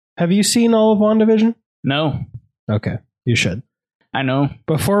Have you seen all of WandaVision? No. Okay, you should. I know.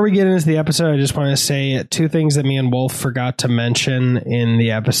 Before we get into the episode, I just want to say two things that me and Wolf forgot to mention in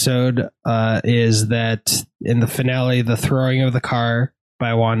the episode is that in the finale, the throwing of the car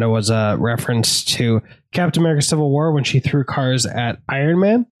by Wanda was a reference to Captain America Civil War when she threw cars at Iron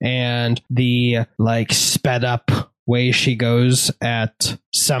Man, and the like sped up way she goes at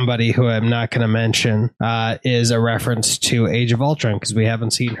somebody who I'm not going to mention is a reference to Age of Ultron, because we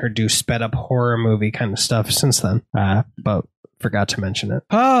haven't seen her do sped up horror movie kind of stuff since then. But forgot to mention it.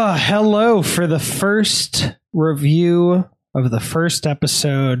 Hello for the first review of the first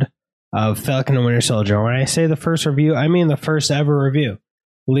episode of Falcon and Winter Soldier. When I say the first review, I mean the first ever review.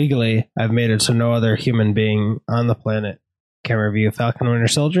 Legally, I've made it so no other human being on the planet can review Falcon and Winter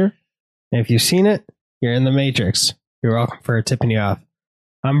Soldier. And if you've seen it, you're in the Matrix. You're welcome for tipping you off.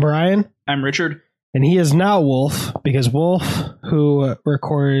 I'm Brian. I'm Richard. And he is not Wolf, because Wolf, who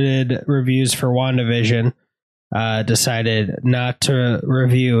recorded reviews for WandaVision, decided not to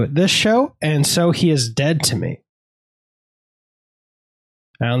review this show, and so he is dead to me.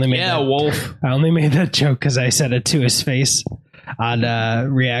 I only made Wolf. I only made that joke because I said it to his face on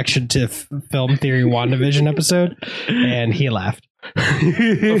reaction to Film Theory WandaVision episode, and he laughed.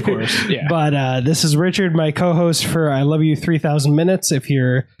 Of course, yeah. But this is Richard, my co-host for I Love You 3000 Minutes. If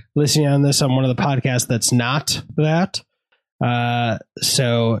you're listening on this on one of the podcasts that's not that.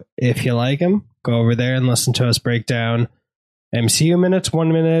 So if you like him, go over there and listen to us break down MCU minutes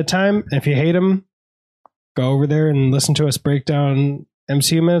 1 minute at a time. And if you hate him, go over there and listen to us break down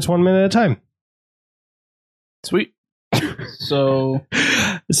MCU minutes 1 minute at a time. Sweet. So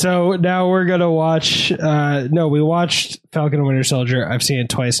now we're going to watch. We watched Falcon and Winter Soldier. I've seen it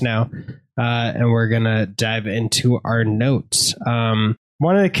twice now. And we're going to dive into our notes.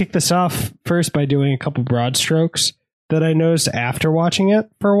 Wanted to kick this off first by doing a couple broad strokes that I noticed after watching it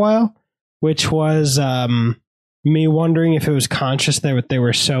for a while, which was me wondering if it was conscious that they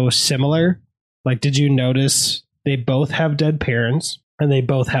were so similar. Like, did you notice they both have dead parents and they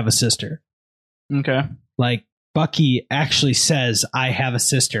both have a sister? Okay. Like, Bucky actually says, I have a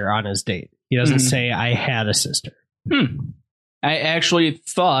sister on his date. He doesn't say, I had a sister. I actually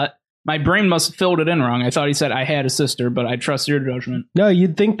thought, my brain must have filled it in wrong. I thought he said, I had a sister, but I trust your judgment. No,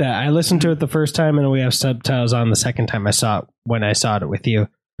 you'd think that. I listened to it the first time, and we have subtitles on the second time I saw it when I saw it with you.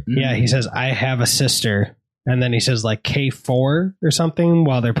 Yeah, he says, I have a sister. And then he says, like, K4 or something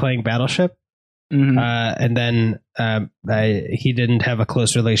while they're playing Battleship. And then he didn't have a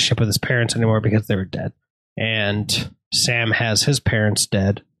close relationship with his parents anymore because they were dead. And Sam has his parents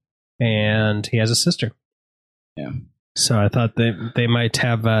dead, and he has a sister. Yeah. So I thought they might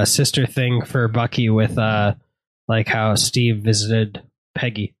have a sister thing for Bucky with like how Steve visited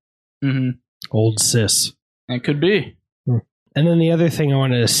Peggy. Old sis. It could be. And then the other thing I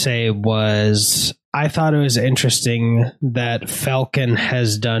wanted to say was I thought it was interesting that Falcon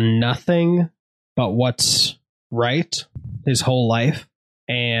has done nothing but what's right his whole life.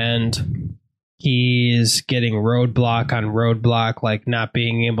 And he's getting roadblock on roadblock, like not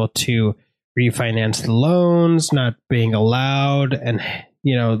being able to refinance the loans, not being allowed, and,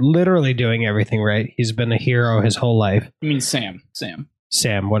 you know, literally doing everything right. He's been a hero his whole life. You mean Sam,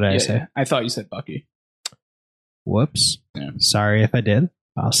 what did I say? Yeah. I thought you said Bucky. Whoops. Yeah. Sorry if I did.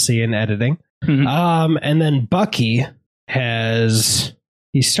 I'll see in editing. And then Bucky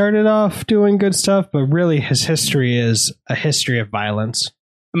he started off doing good stuff, but really his history is a history of violence.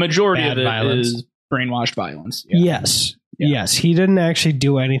 The majority Bad of it violence. is brainwashed violence. Yeah. Yes, he didn't actually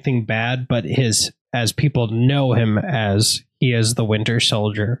do anything bad, but as people know him as, he is the Winter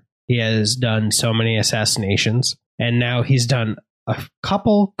Soldier. He has done so many assassinations, and now he's done a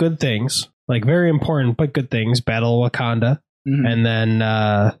couple good things, like very important but good things. Battle of Wakanda, and then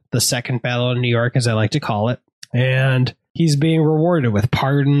the second battle in New York, as I like to call it. And he's being rewarded with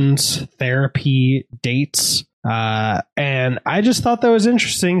pardons, therapy, dates. And I just thought that was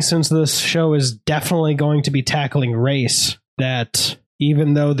interesting, since this show is definitely going to be tackling race, that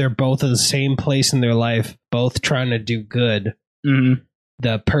even though they're both at the same place in their life, both trying to do good,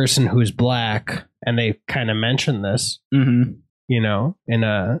 the person who's black, and they kind of mention this, you know, in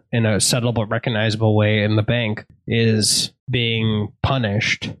a subtle but recognizable way in the bank, is being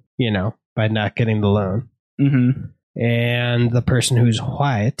punished, you know, by not getting the loan. And the person who's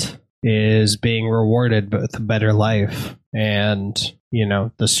white is being rewarded with a better life. And, you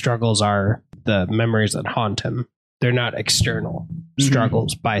know, the struggles are the memories that haunt him. They're not external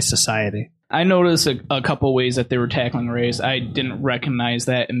struggles by society. I noticed a couple ways that they were tackling race. I didn't recognize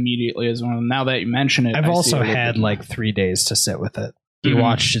that immediately as one of them. Now that you mention it, I've also had like 3 days to sit with it. You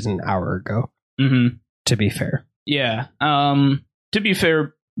watched it an hour ago, to be fair. Yeah. To be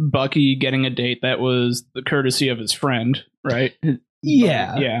fair, Bucky getting a date that was the courtesy of his friend, right?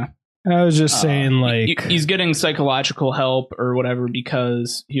 Yeah. Yeah. I was just saying, like, he's getting psychological help or whatever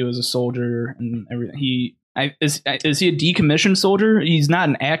because he was a soldier and everything. Is he a decommissioned soldier? He's not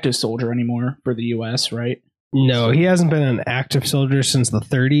an active soldier anymore for the U.S., right? No, he hasn't been an active soldier since the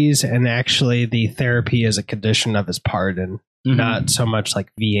 30s, and actually the therapy is a condition of his pardon, not so much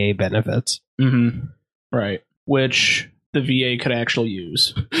like VA benefits. Mm-hmm. Right. Which the VA could actually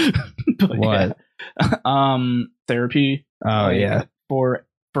use. What? Yeah. Therapy. Oh, yeah.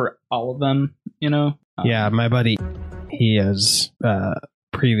 For all of them, you know? Yeah, my buddy, he is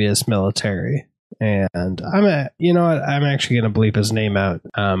previous military. And I'm actually going to bleep his name out.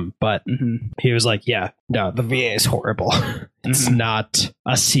 But he was like, yeah, no, the VA is horrible. It's not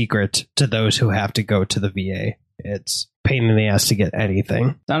a secret to those who have to go to the VA. It's pain in the ass to get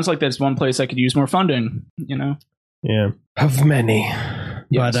anything. Sounds like that's one place I could use more funding, you know? Yeah. Of many.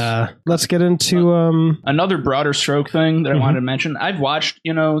 Yes. But let's get into another broader stroke thing that I wanted to mention. I've watched,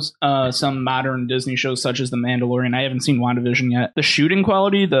 some modern Disney shows such as The Mandalorian. I haven't seen WandaVision yet. The shooting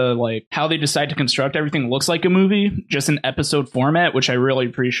quality, how they decide to construct everything looks like a movie, just in episode format, which I really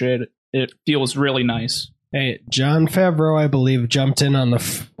appreciate. It feels really nice. Hey, Jon Favreau, I believe, jumped in on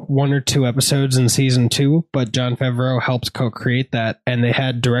the 1 or 2 episodes in season 2, but Jon Favreau helped co-create that, and they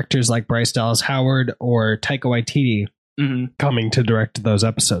had directors like Bryce Dallas Howard or Taika Waititi coming to direct those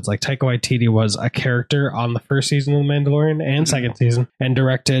episodes. Like Taika Waititi was a character on the first season of The Mandalorian and second season, and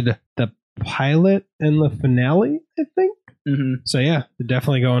directed the pilot and the finale, I think. So yeah, they're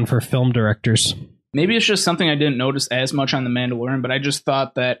definitely going for film directors. Maybe it's just something I didn't notice as much on The Mandalorian, but I just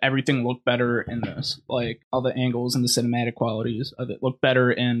thought that everything looked better in this. Like, all the angles and the cinematic qualities of it looked better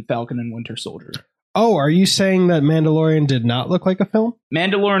in Falcon and Winter Soldier. Oh, are you saying that Mandalorian did not look like a film?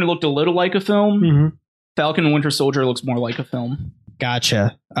 Mandalorian looked a little like a film. Falcon and Winter Soldier looks more like a film.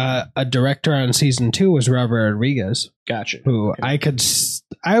 Gotcha. A director on season 2 was Robert Rodriguez. Gotcha. Who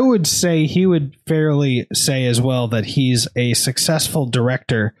I would say he would fairly say as well that he's a successful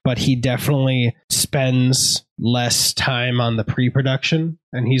director, but he definitely spends less time on the pre-production.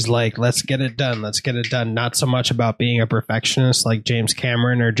 And he's like, let's get it done. Let's get it done. Not so much about being a perfectionist like James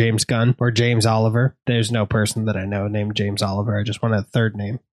Cameron or James Gunn or James Oliver. There's no person that I know named James Oliver. I just want a third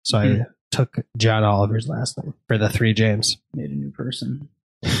name. So I took John Oliver's last name for the 3 James. Made a new person.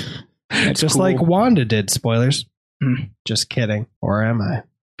 Just cool. Like Wanda did. Spoilers. Just kidding. Or am I?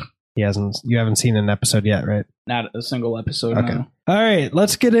 You haven't seen an episode yet, right? Not a single episode. Okay. No. All right.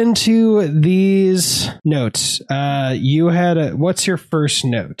 Let's get into these notes. You had what's your first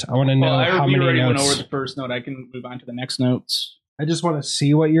note? I want to know how many notes. Went over the first note. I can move on to the next notes. I just want to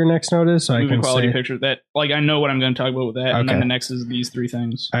see what your next note is, so I can quality say. Picture that, like, I know what I'm going to talk about with that, and then the next is these 3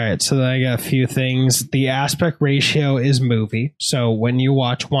 things. All right, so then I got a few things. The aspect ratio is movie, so when you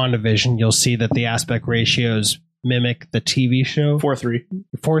watch WandaVision, you'll see that the aspect ratios mimic the TV show. 4:3,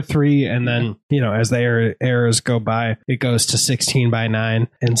 4:3, and then as the eras go by, it goes to 16:9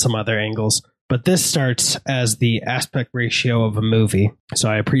 and some other angles. But this starts as the aspect ratio of a movie. So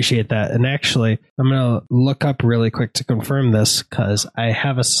I appreciate that. And actually, I'm going to look up really quick to confirm this because I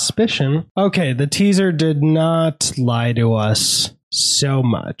have a suspicion. Okay, the teaser did not lie to us so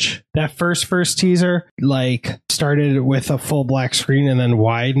much. That first teaser started with a full black screen and then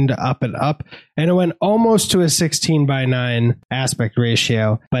widened up and up, and it went almost to a 16:9 aspect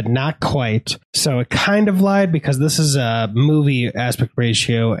ratio, but not quite. So it kind of lied because this is a movie aspect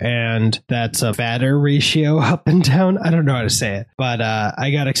ratio and that's a fatter ratio up and down. I don't know how to say it, but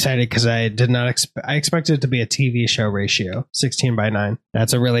I got excited because I did not I expected it to be a TV show ratio, 16:9.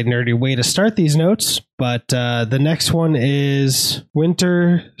 That's a really nerdy way to start these notes. But the next one is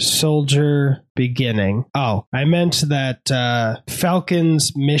Winter Soldier beginning. Oh, I meant that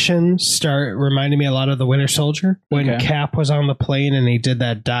Falcon's mission reminded me a lot of the Winter Soldier when Cap was on the plane and he did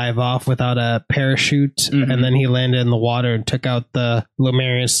that dive off without a parachute, and then he landed in the water and took out the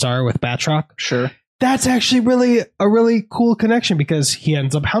Lumerian star with Batroc. Sure. That's actually a really cool connection because he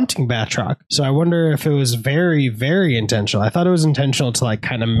ends up hunting Batroc. So I wonder if it was very, very intentional. I thought it was intentional to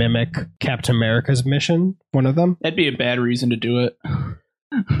kind of mimic Captain America's mission, one of them. That'd be a bad reason to do it.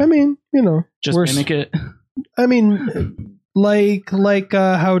 I mean, just mimic it. I mean,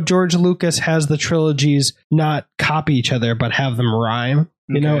 how George Lucas has the trilogies not copy each other, but have them rhyme.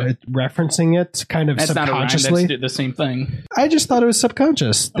 Referencing it kind of that's subconsciously. Not a rhyme, that's the same thing. I just thought it was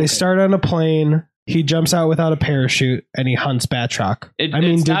subconscious. Okay. They start on a plane. He jumps out without a parachute and he hunts Batroc.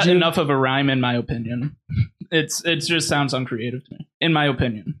 It's not enough of a rhyme, in my opinion. It just sounds uncreative to me, in my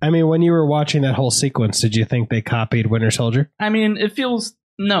opinion. I mean, when you were watching that whole sequence, did you think they copied Winter Soldier? I mean, it feels...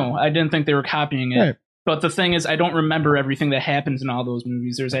 No, I didn't think they were copying it. Right. But the thing is, I don't remember everything that happens in all those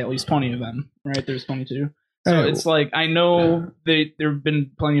movies. There's at least 20 of them, right? There's 22. So it's like, I know there have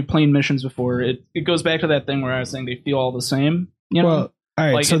been plenty of plane missions before. It goes back to that thing where I was saying they feel all the same. You know? Well, all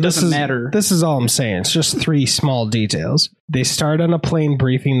right, like, so it doesn't matter. This is all I'm saying. It's just 3 small details. They start on a plane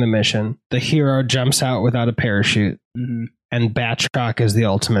briefing the mission. The hero jumps out without a parachute. Mm-hmm. And Batroc is the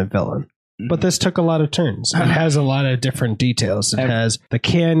ultimate villain. But this took a lot of turns. It has a lot of different details. It has the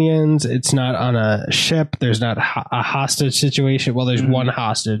canyons. It's not on a ship. There's not a hostage situation. Well, there's one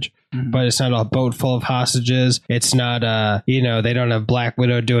hostage, but it's not a boat full of hostages. It's not, they don't have Black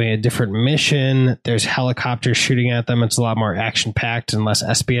Widow doing a different mission. There's helicopters shooting at them. It's a lot more action packed and less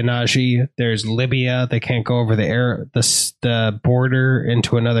espionage. There's Libya. They can't go over the border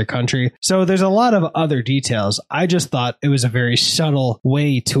into another country. So there's a lot of other details. I just thought it was a very subtle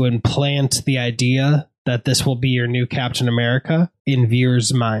way to implant the idea that this will be your new Captain America in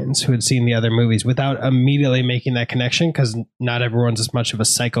viewers' minds who had seen the other movies without immediately making that connection, because not everyone's as much of a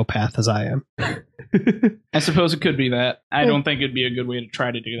psychopath as I am. I suppose it could be that. I don't think it'd be a good way to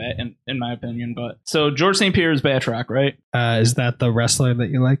try to do that, in my opinion. But so George St. Pierre is Batroc, right? Is that the wrestler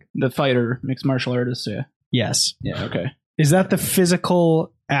that you like? The fighter, mixed martial artist, yeah. Yes. Yeah, okay. Is that the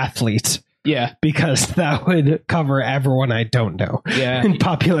physical athlete? Yeah. Because that would cover everyone I don't know in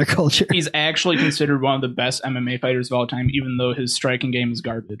popular culture. He's actually considered one of the best MMA fighters of all time, even though his striking game is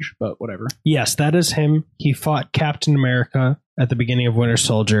garbage, but whatever. Yes, that is him. He fought Captain America at the beginning of Winter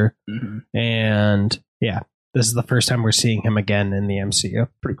Soldier. Mm-hmm. And yeah, this is the first time we're seeing him again in the MCU.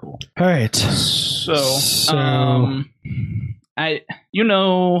 Pretty cool. All right. So you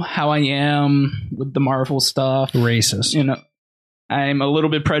know how I am with the Marvel stuff. Racist. You know, I'm a little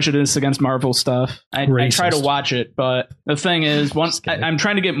bit prejudiced against Marvel stuff. I try to watch it, but the thing is, I'm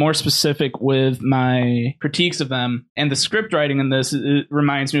trying to get more specific with my critiques of them. And the script writing in this, it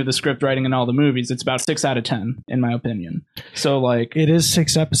reminds me of the script writing in all the movies. It's about 6 out of 10, in my opinion. So, like, it is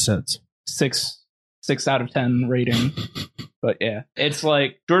 6 episodes. 6 out of 10 rating. But yeah, it's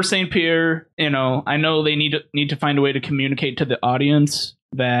like George St. Pierre. You know, I know they need to find a way to communicate to the audience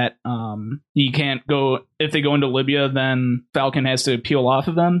that he can't go, if they go into Libya, then Falcon has to peel off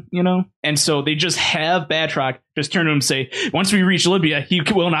of them, you know? And so they just have Batroc just turn to him and say, once we reach Libya, he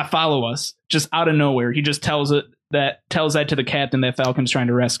will not follow us. Just out of nowhere. He just tells that to the captain that Falcon's trying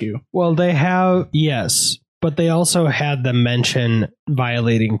to rescue. Well, they have, yes, but they also had them mention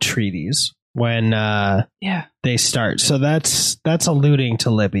violating treaties when they start. So that's alluding to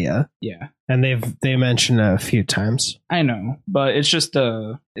Libya. Yeah. And they mentioned it a few times. I know, but it's just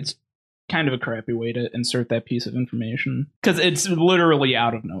it's kind of a crappy way to insert that piece of information, because it's literally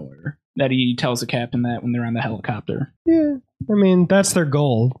out of nowhere that he tells the captain that when they're on the helicopter. Yeah, I mean, that's their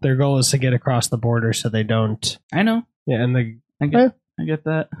goal. Their goal is to get across the border so they don't. I know. Yeah, and I get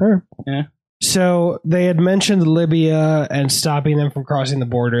that. Sure. Yeah. So they had mentioned Libya and stopping them from crossing the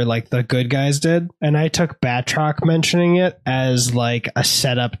border like the good guys did. And I took Batroc mentioning it as like a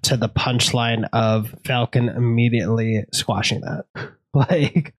setup to the punchline of Falcon immediately squashing that.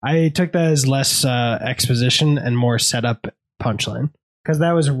 Like, I took that as less exposition and more setup punchline. Because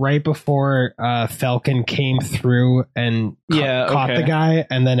that was right before Falcon came through and caught the guy,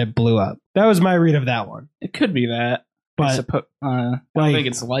 and then it blew up. That was my read of that one. It could be that. But I don't think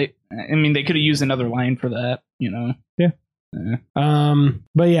it's light. I mean, they could have used another line for that, you know? Yeah.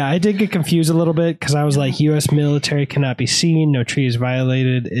 But yeah, I did get confused a little bit because I was like, U.S. military cannot be seen. No treaty is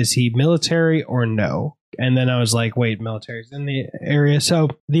violated. Is he military or no? And then I was like, wait, military's in the area. So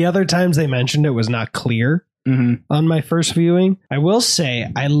the other times they mentioned it was not clear. Mm-hmm. On my first viewing, I will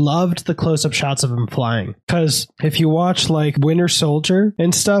say I loved the close-up shots of him flying, because if you watch like Winter Soldier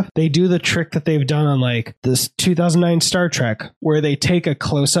and stuff, they do the trick that they've done on like this 2009 Star Trek, where they take a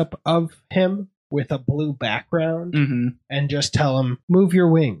close-up of him with a blue background and just tell him, move your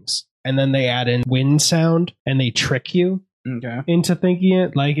wings, and then they add in wind sound and they trick you into thinking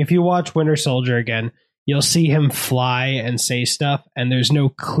it. Like, if you watch Winter Soldier again, you'll see him fly and say stuff, and there's no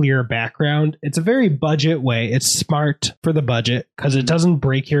clear background. It's a very budget way. It's smart for the budget because it doesn't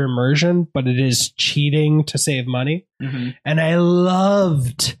break your immersion, but it is cheating to save money. And I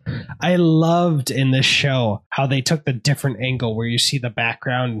loved in this show how they took the different angle where you see the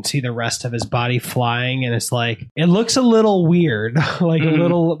background and see the rest of his body flying, and it's like, it looks a little weird, like a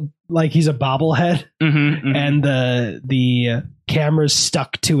little like he's a bobblehead, and the camera's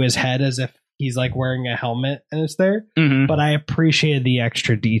stuck to his head as if he's like wearing a helmet and it's there. But I appreciated the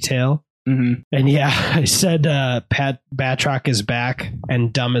extra detail. And yeah, I said Batroc is back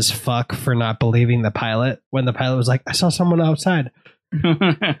and dumb as fuck for not believing the pilot when the pilot was like, I saw someone outside.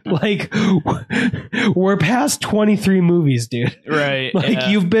 Like, we're past 23 movies, dude. Right. Like,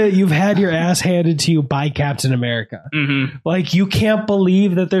 yeah. you've had your ass handed to you by Captain America. Mm-hmm. Like, you can't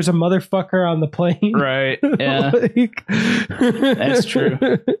believe that there's a motherfucker on the plane. Right. Yeah. Like, that's true.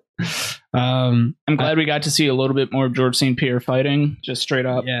 I'm glad we got to see a little bit more of George St. Pierre fighting, just straight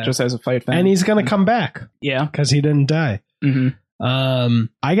up, just as a fight fan. And he's gonna come back. Yeah, because he didn't die. Mm-hmm.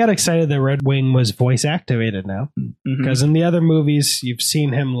 I got excited that Red Wing was voice activated now, because in the other movies you've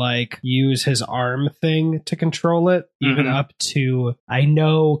seen him like use his arm thing to control it, even up to, I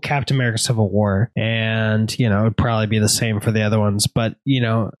know, Captain America Civil War, and it'd probably be the same for the other ones, but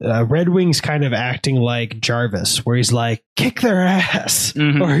Red Wing's kind of acting like Jarvis, where he's like, kick their ass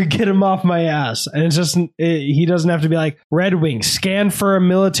or get him off my ass, and it's just he doesn't have to be like, Red Wing, scan for a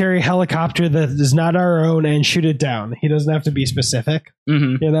military helicopter that is not our own and shoot it down. He doesn't have to be specific.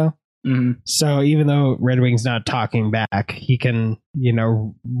 So even though Red Wing's not talking back, he can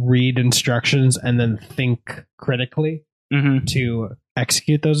read instructions and then think critically to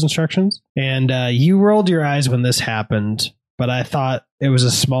execute those instructions. And you rolled your eyes when this happened, but I thought it was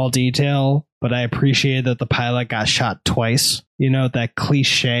a small detail, but I appreciated that the pilot got shot twice. That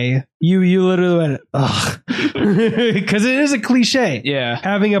cliche. You literally went, ugh. Because it is a cliche. Yeah.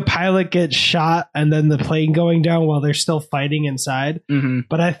 Having a pilot get shot and then the plane going down while they're still fighting inside.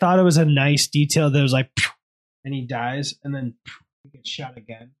 But I thought it was a nice detail that was like, and he dies and then he gets shot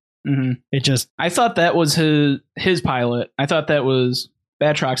again. It just... I thought that was his pilot. I thought that was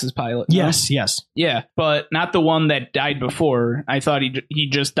Batrox's pilot. No? Yes. Yeah, but not the one that died before. I thought he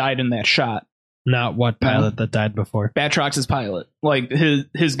just died in that shot. Not what pilot that died before? Batrox's pilot. Like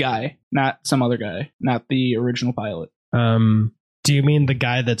his guy, not some other guy. Not the original pilot. Do you mean the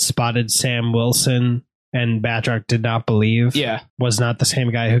guy that spotted Sam Wilson and Batroc did not believe? Yeah. Was not the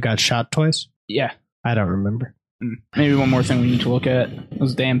same guy who got shot twice? Yeah. I don't remember. Maybe one more thing we need to look at.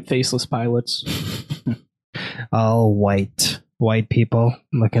 Those damn faceless pilots. All white people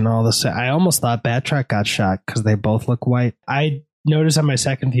looking all the same. I almost thought Batroc got shot because they both look white. I noticed on my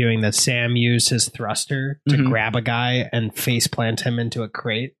second viewing that Sam used his thruster to grab a guy and face plant him into a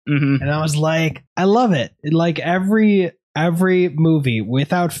crate. And I was like, I love it. Like every movie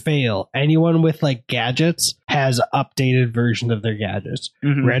without fail, anyone with like gadgets has updated version of their gadgets.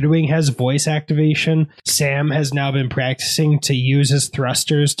 Red Wing has voice activation. Sam has now been practicing to use his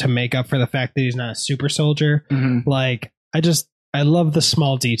thrusters to make up for the fact that he's not a super soldier. Like, I love the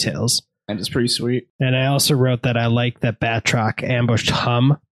small details. And it's pretty sweet. And I also wrote that I like that Batroc ambushed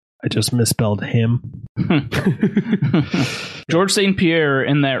Hum. I just misspelled him. George St. Pierre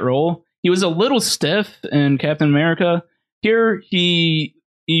in that role, he was a little stiff in Captain America. Here, he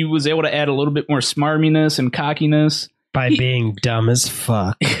was able to add a little bit more smarminess and cockiness. By being dumb as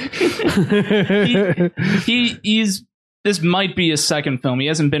fuck. He's... This might be his second film. He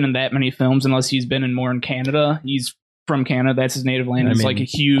hasn't been in that many films unless he's been in more in Canada. He's from Canada. That's his native land. It's like a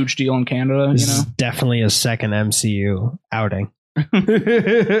huge deal in Canada. This is definitely his second MCU outing.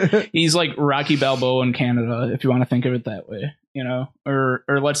 He's like Rocky Balboa in Canada, if you want to think of it that way, or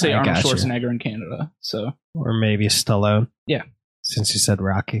let's say Arnold Schwarzenegger in Canada. So, or maybe Stallone. Yeah, since you said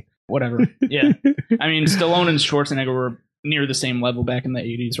Rocky. Whatever. Yeah, I mean Stallone and Schwarzenegger were near the same level back in the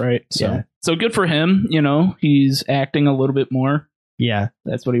 80s, right? So, so good for him. He's acting a little bit more. Yeah,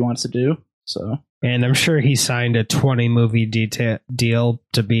 that's what he wants to do. So. And I'm sure he signed a 20 movie deal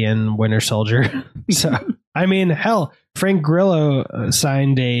to be in Winter Soldier. So, I mean, hell, Frank Grillo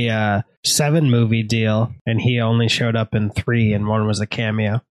signed a 7 movie deal, and he only showed up in 3, and one was a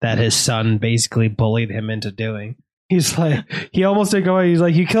cameo that his son basically bullied him into doing. He's like, he almost didn't go away. He's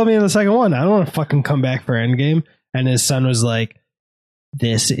like, you killed me in the second one. I don't want to fucking come back for Endgame. And his son was like,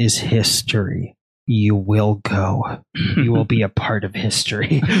 this is history. You will go. You will be a part of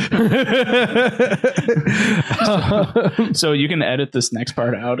history. So you can edit this next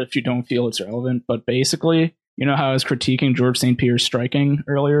part out if you don't feel it's relevant. But basically, how I was critiquing George St. Pierre's striking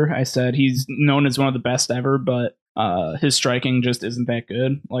earlier? I said he's known as one of the best ever, but his striking just isn't that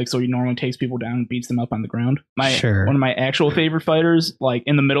good. Like, so he normally takes people down and beats them up on the ground. One of my actual favorite fighters, like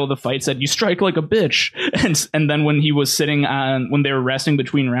in the middle of the fight, said, "You strike like a bitch." And then when he was when they were resting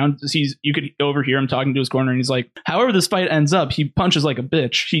between rounds, you could overhear him talking to his corner, and he's like, "However this fight ends up, he punches like a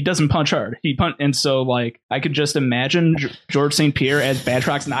bitch. He doesn't punch hard. And so like I could just imagine George St. Pierre as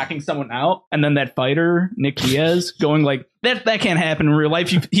Batroc knocking someone out, and then that fighter Nick Diaz going like, That can't happen in real life.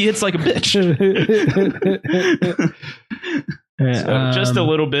 He hits like a bitch. So just a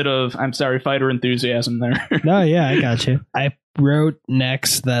little bit of, I'm sorry, fighter enthusiasm there. No, yeah, I got you. I wrote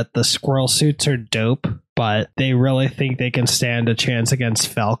next that the squirrel suits are dope, but they really think they can stand a chance against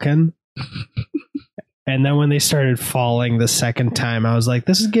Falcon. And then when they started falling the second time, I was like,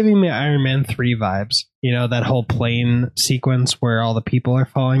 this is giving me Iron Man 3 vibes. You know, that whole plane sequence where all the people are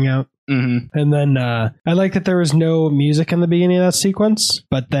falling out. Mm-hmm. And then I like that there was no music in the beginning of that sequence.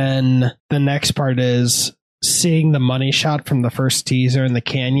 But then the next part is seeing the money shot from the first teaser in the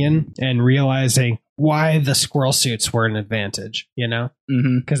canyon and realizing why the squirrel suits were an advantage, you know?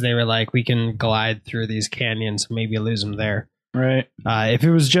 Because they were like, we can glide through these canyons and maybe lose them there. Right. If it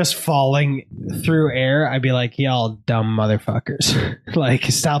was just falling through air, I'd be like, y'all dumb motherfuckers. Like,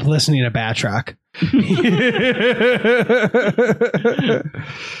 stop listening to Batroc.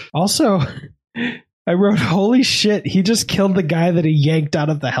 Also, I wrote, holy shit, he just killed the guy that he yanked out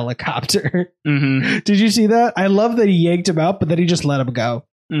of the helicopter. Mm-hmm. Did you see that? I love that he yanked him out, but then he just let him go.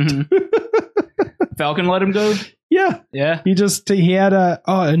 Mm-hmm. Falcon let him go? Yeah. Yeah. He had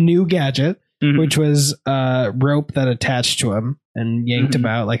a new gadget. Mm-hmm. Which was a rope that attached to him and yanked him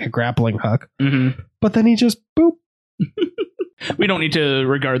out like a grappling hook. Mm-hmm. But then he just boop. We don't need to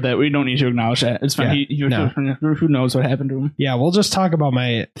regard that. We don't need to acknowledge that. It's fine. Yeah, Who knows what happened to him? Yeah, we'll just talk about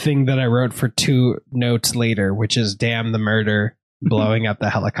my thing that I wrote for 2 notes later, which is damn the murder blowing up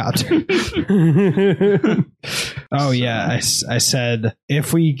the helicopter. Oh, yeah. I said,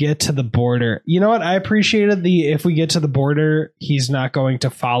 if we get to the border, you know what? I appreciated if we get to the border, he's not going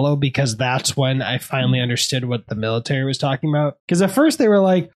to follow, because that's when I finally understood what the military was talking about. Because at first they were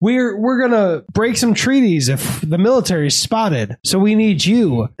like, we're going to break some treaties if the military is spotted. So we need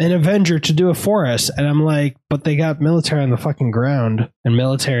you, an Avenger, to do it for us. And I'm like, but they got military on the fucking ground and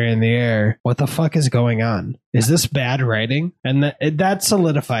military in the air. What the fuck is going on? Is this bad writing? And that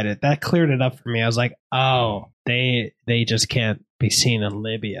solidified it. That cleared it up for me. I was like, oh, they just can't be seen in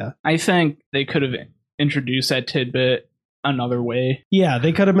Libya. I think they could have introduced that tidbit another way. Yeah,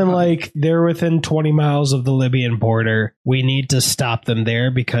 they could have been like, they're within 20 miles of the Libyan border. We need to stop them there,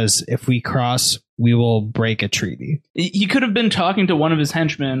 because if we cross, we will break a treaty. He could have been talking to one of his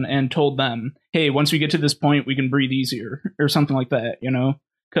henchmen and told them, hey, once we get to this point, we can breathe easier, or something like that, you know?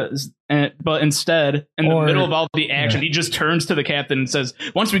 But instead, in the middle of all the action, he just turns to the captain and says,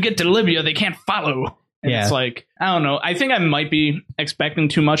 once we get to Libya, they can't follow. And it's like, I don't know. I think I might be expecting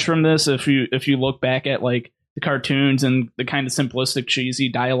too much from this if you look back at like the cartoons and the kind of simplistic, cheesy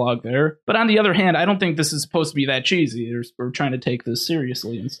dialogue there. But on the other hand, I don't think this is supposed to be that cheesy. We're trying to take this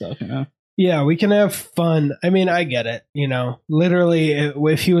seriously and stuff, you know? Yeah, we can have fun. I mean, I get it. You know, literally,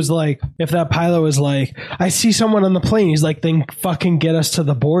 if he was like, if that pilot was like, I see someone on the plane, he's like, then fucking get us to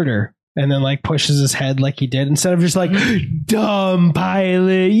the border. And then like pushes his head like he did, instead of just like, dumb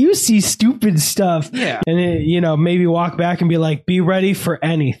pilot, you see stupid stuff. Yeah. And it, you know, maybe walk back and be like, be ready for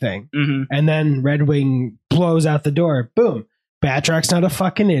anything. Mm-hmm. And then Red Wing blows out the door. Boom. Batroc's not a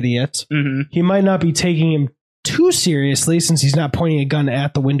fucking idiot. Mm-hmm. He might not be taking him too seriously since he's not pointing a gun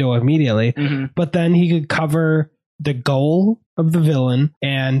at the window immediately. Mm-hmm. But then he could cover the goal of the villain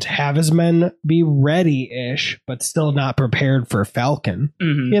and have his men be ready-ish, but still not prepared for Falcon.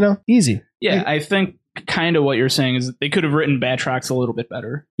 Mm-hmm. You know, easy. Yeah, I think kind of what you're saying is they could have written Batroc a little bit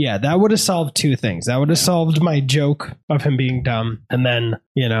better. Yeah, that would have solved 2 things. That would have solved my joke of him being dumb, and then,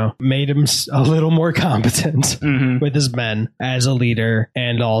 you know, made him a little more competent with his men as a leader,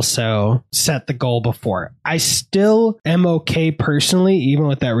 and also set the goal before. I still am okay personally, even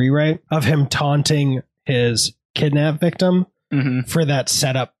with that rewrite, of him taunting his kidnap victim for that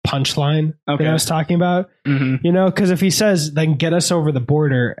setup punchline that I was talking about. You know, because if he says, then get us over the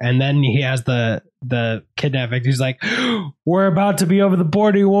border, and then he has the kidnap victim, he's like, we're about to be over the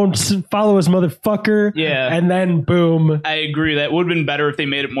border, you won't follow us, motherfucker. Yeah. And then boom. I agree. That would have been better if they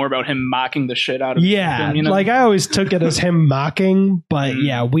made it more about him mocking the shit out of him, you know? Like I always took it as him mocking, but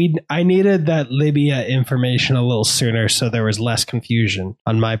yeah, I needed that Libya information a little sooner, so there was less confusion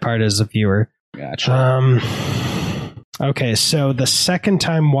on my part as a viewer. Gotcha. Okay, so the second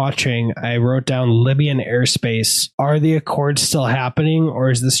time watching, I wrote down Libyan airspace. Are the Accords still happening, or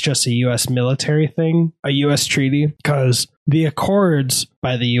is this just a U.S. military thing, a U.S. treaty? Because the Accords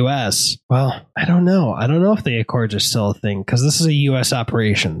by the U.S., well, I don't know. I don't know if the Accords are still a thing, because this is a U.S.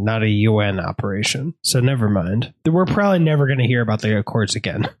 operation, not a UN operation. So never mind. We're probably never going to hear about the Accords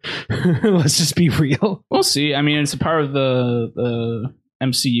again. Let's just be real. We'll see. I mean, it's a part of the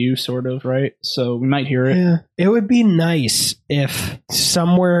MCU, sort of, right? So we might hear it. Yeah, it would be nice if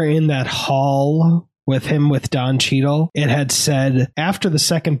somewhere in that hall with him with Don Cheadle, it had said after the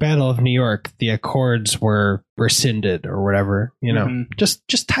Second Battle of New York, the Accords were rescinded or whatever. You know,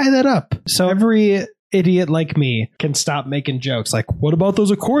 just tie that up. So every idiot like me can stop making jokes like, what about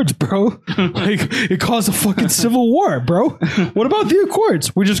those Accords, bro? Like, it caused a fucking civil war, bro. What about the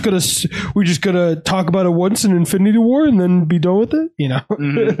Accords? We're just gonna talk about it once in Infinity War and then be done with it, you know?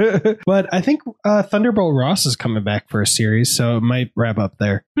 Mm-hmm. But I think Thunderbolt Ross is coming back for a series, so it might wrap up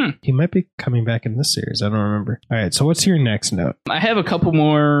there. He might be coming back in this series. I don't remember. All right, so what's your next note? I have a couple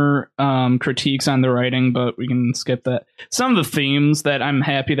more critiques on the writing, but we can skip that. Some of the themes that I'm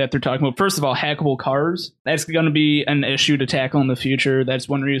happy that they're talking about. First of all, hackable cars. That's going to be an issue to tackle in the future. That's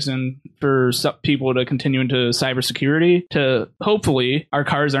one reason for some people to continue into cybersecurity, to hopefully our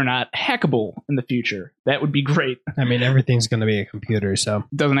cars are not hackable in the future. That would be great. I mean, everything's going to be a computer, so.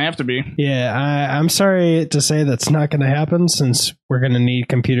 It doesn't have to be. Yeah, I'm sorry to say that's not going to happen, since we're going to need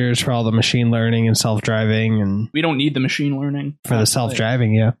computers for all the machine learning and self-driving. And we don't need the machine learning. For the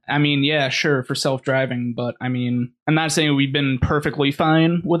self-driving, yeah. I mean, yeah, sure, for self-driving, but I mean, I'm not saying we've been perfectly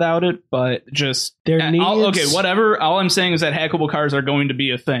fine without it, but just... okay, whatever. All I'm saying is that hackable cars are going to be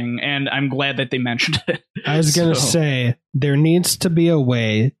a thing, and I'm glad that they mentioned it. I was going to say, there needs to be a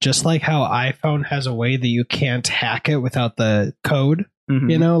way, just like how iPhone has a way that you can't hack it without the code. Mm-hmm.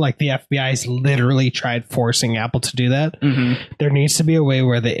 You know, like the FBI's literally tried forcing Apple to do that. Mm-hmm. There needs to be a way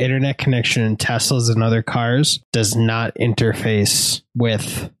where the internet connection in Teslas and other cars does not interface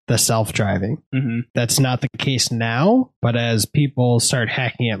with the self-driving. Mm-hmm. That's not the case now, but as people start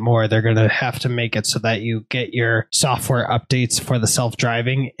hacking it more, they're going to have to make it so that you get your software updates for the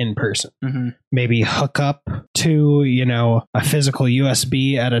self-driving in person. Mm-hmm. Maybe hook up to, you know, a physical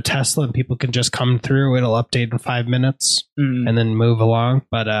USB at a Tesla and people can just come through. It'll update in 5 minutes and then move along.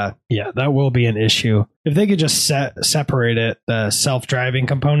 But yeah, that will be an issue. If they could just separate it, the self-driving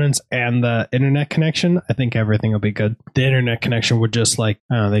components and the internet connection, I think everything will be good. The internet connection would just like,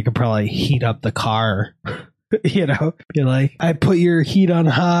 I don't know, they could probably heat up the car. You know, be like, I put your heat on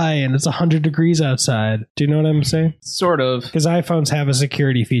high and it's 100 degrees outside. Do you know what I'm saying? Sort of. Because iPhones have a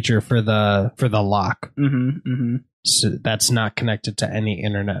security feature for the lock. Mm-hmm, mm-hmm. So that's not connected to any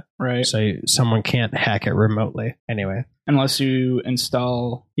internet. Right. So someone can't hack it remotely. Anyway. Unless you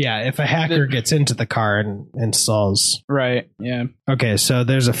install... Yeah, if a hacker gets into the car and installs... Right, yeah. Okay, so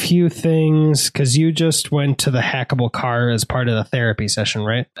there's a few things, because you just went to the hackable car as part of the therapy session,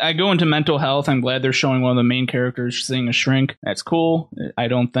 right? I go into mental health. I'm glad they're showing one of the main characters seeing a shrink. That's cool. I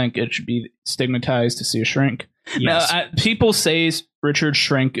don't think it should be stigmatized to see a shrink. Yes. Now, people say Richard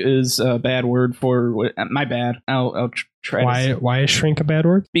Shrink is a bad word for... My bad. I'll try Why is shrink a bad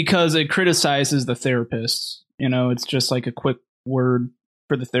word? Because it criticizes the therapists. You know, it's just like a quick word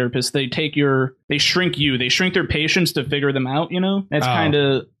for the therapist. They shrink you. They shrink their patients to figure them out, you know? That's kind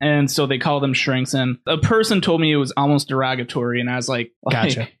of, and so they call them shrinks. And a person told me it was almost derogatory, and I was like,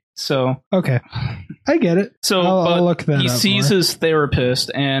 gotcha. So okay, I get it. So I'll look that up. He sees more. His therapist,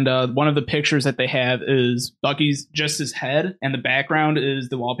 and one of the pictures that they have is Bucky's just his head, and the background is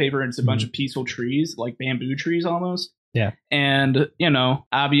the wallpaper, and it's a bunch of peaceful trees, like bamboo trees almost. Yeah. And, you know,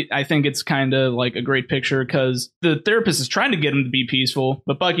 I think it's kind of like a great picture because the therapist is trying to get him to be peaceful,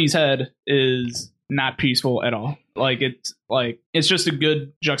 but Bucky's head is not peaceful at all. It's just a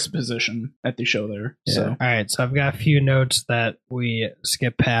good juxtaposition that they show there. Yeah. So, all right. So I've got a few notes that we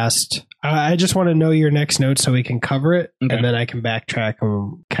skip past. I just want to know your next note so we can cover it, and then I can backtrack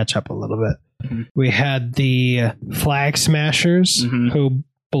and catch up a little bit. Mm-hmm. We had the Flag Smashers who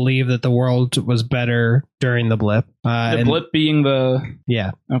believe that the world was better during the blip. The blip being the...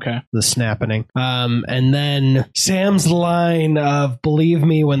 Yeah. Okay. The snapping. And then Sam's line of, believe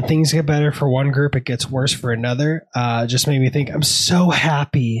me, when things get better for one group, it gets worse for another, just made me think, I'm so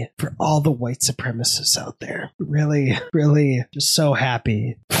happy for all the white supremacists out there. Really, really just so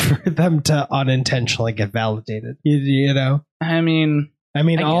happy for them to unintentionally get validated. You know? I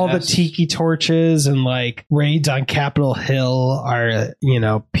mean, all the tiki torches and like raids on Capitol Hill are, you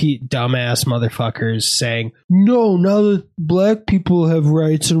know, dumbass motherfuckers saying, no, now that black people have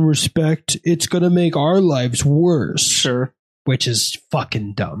rights and respect, it's going to make our lives worse. Sure. Which is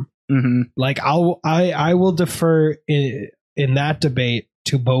fucking dumb. Mm-hmm. Like I will defer in that debate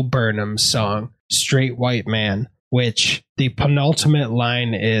to Bo Burnham's song, Straight White Man, which the penultimate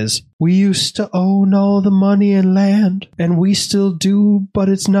line is, we used to own all the money and land, and we still do, but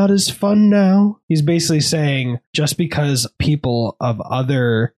it's not as fun now. He's basically saying, just because people of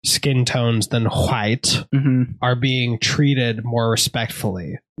other skin tones than white are being treated more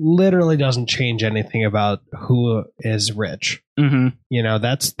respectfully, literally doesn't change anything about who is rich. Mm-hmm. You know,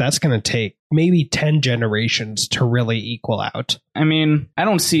 that's going to take maybe 10 generations to really equal out. I mean, I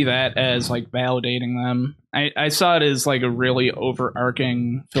don't see that as like validating them. I saw it as like a really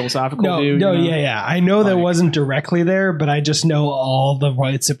overarching philosophical view. Yeah. I know that wasn't directly there, but I just know all the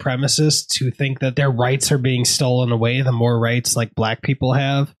white supremacists who think that their rights are being stolen away. The more rights like black people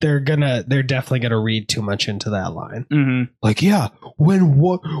have, they're definitely gonna read too much into that line. Mm-hmm. Like, yeah,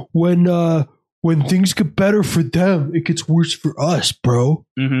 when things get better for them, it gets worse for us, bro.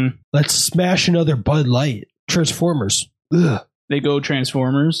 Mm-hmm. Let's smash another Bud Light. Transformers. Ugh. They go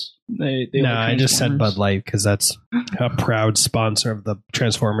Transformers. They no, I just said Bud Light because that's a proud sponsor of the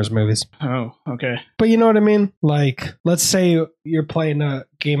Transformers movies. Oh, okay. But you know what I mean? Like, let's say you're playing a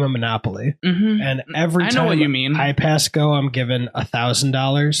game of Monopoly, and every time what you mean. I pass go, I'm given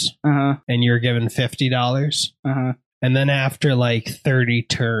 $1,000, and you're given $50. And then after like 30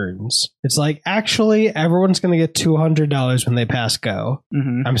 turns, it's like, actually, everyone's going to get $200 when they pass go.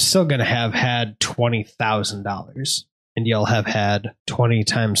 I'm still going to have had $20,000. And you'll have had 20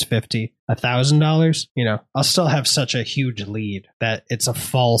 times 50, $1,000. You know, I'll still have such a huge lead that it's a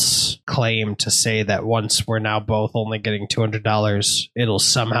false claim to say that once we're now both only getting $200, it'll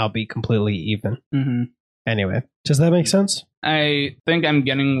somehow be completely even. Anyway, does that make sense? I think I'm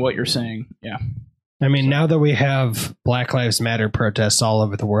getting what you're saying. Yeah. I mean, now that we have Black Lives Matter protests all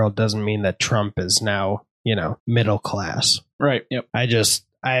over the world doesn't mean that Trump is now, you know, middle class. Right. Yep. I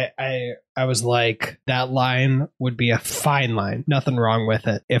was like, that line would be a fine line. Nothing wrong with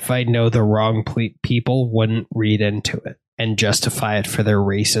it. If I know the wrong people wouldn't read into it and justify it for their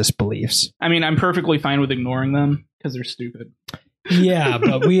racist beliefs. I mean, I'm perfectly fine with ignoring them because they're stupid. Yeah,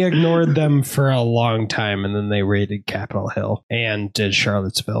 but we ignored them for a long time, and then they raided Capitol Hill and did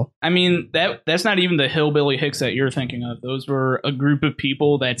Charlottesville. I mean, that's not even the hillbilly hicks that you're thinking of. Those were a group of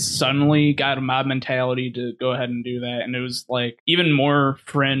people that suddenly got a mob mentality to go ahead and do that, and it was like even more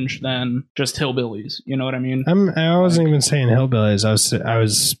fringe than just hillbillies. You know what I mean? I wasn't even saying hillbillies. I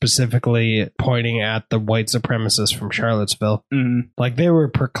was specifically pointing at the white supremacists from Charlottesville. Like, they were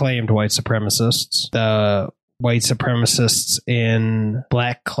proclaimed white supremacists. The white supremacists in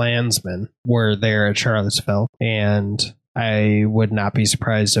Black Klansmen were there at Charlottesville, and I would not be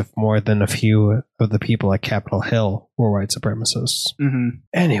surprised if more than a few of the people at Capitol Hill were white supremacists.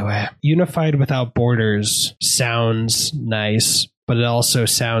 Anyway, Unified Without Borders sounds nice, but it also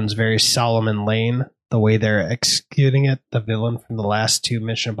sounds very Solomon Lane, the way they're executing it, the villain from the last two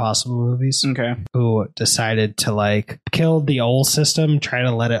Mission Impossible movies. Okay. Who decided to like kill the old system, try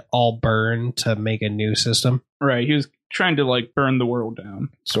to let it all burn to make a new system. Right. He was trying to like burn the world down,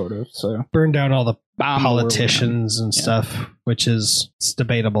 sort of. So burn down all the politicians and stuff, which is, it's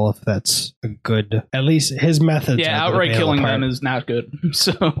debatable if that's a good, at least his methods. Yeah, outright killing them is not good.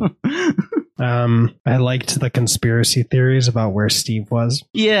 So I liked the conspiracy theories about where Steve was.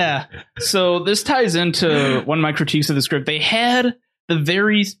 Yeah. So this ties into one of my critiques of the script. They had the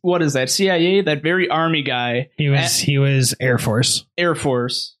very, what is that, CIA? That very army guy. He was Air Force. Air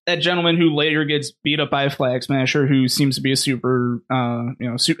Force. That gentleman who later gets beat up by a flag smasher who seems to be a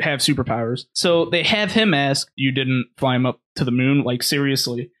have superpowers. So they have him ask, you didn't fly him up to the moon? Like,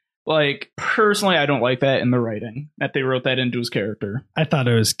 seriously? Like, personally, I don't like that in the writing, that they wrote that into his character. I thought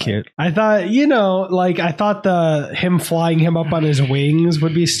it was cute. I thought, I thought him flying him up on his wings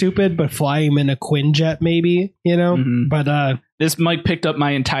would be stupid, but flying him in a Quinjet maybe, But this mic picked up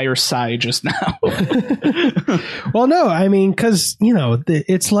my entire sigh just now. Well, no, I mean, because,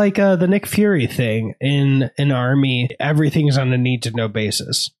 it's like the Nick Fury thing in an army. Everything's on a need-to-know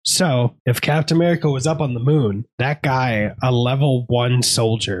basis. So if Captain America was up on the moon, that guy, a level 1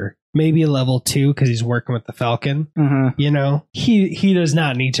 soldier, maybe a level 2 because he's working with the Falcon, he does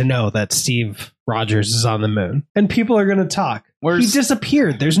not need to know that Steve Rogers is on the moon. And people are going to talk. He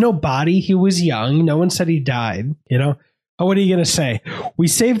disappeared. There's no body. He was young. No one said he died, Oh, what are you going to say? We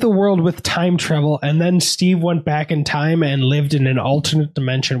saved the world with time travel, and then Steve went back in time and lived in an alternate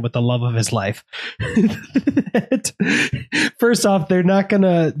dimension with the love of his life. First off, they're not going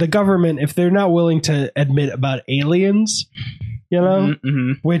to, the government, if they're not willing to admit about aliens,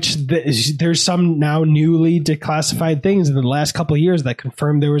 which there's some now newly declassified things in the last couple of years that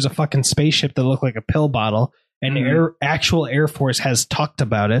confirmed there was a fucking spaceship that looked like a pill bottle. And actual Air Force has talked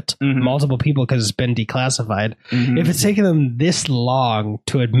about it, multiple people, because it's been declassified. If it's taken them this long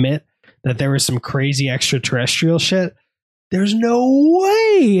to admit that there was some crazy extraterrestrial shit, there's no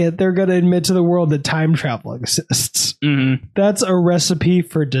way they're going to admit to the world that time travel exists. That's a recipe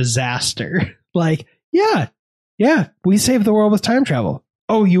for disaster. Like, yeah, we saved the world with time travel.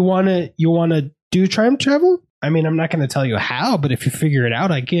 Oh, you want to do time travel? I mean, I'm not going to tell you how, but if you figure it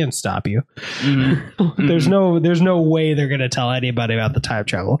out, I can't stop you. There's no way they're going to tell anybody about the time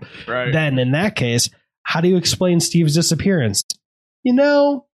travel. Right. Then in that case, how do you explain Steve's disappearance?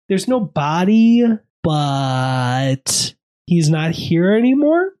 There's no body. but he's not here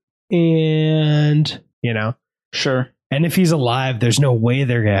anymore. And, you know, Sure. and if he's alive, there's no way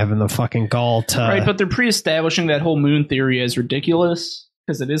they're having the fucking gall to. Right, but they're pre-establishing that whole moon theory as ridiculous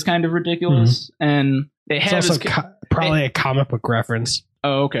because it is kind of ridiculous, and they it's have also probably a comic book reference.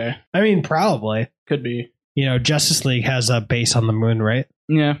 Oh, okay, I mean, probably. could be. You know, Justice League has a base on the moon, right?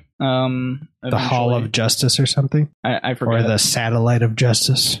 Yeah. The Hall of Justice or something, I forget, or the Satellite of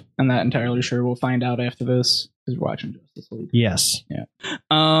Justice. I'm not entirely sure. We'll find out after this because we're watching Justice League. Yes. Yeah.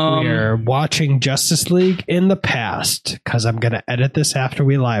 We're watching Justice League in the past because I'm going to edit this after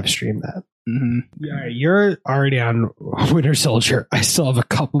we live stream that. Mm-hmm. Yeah, you're already on Winter Soldier. I still have a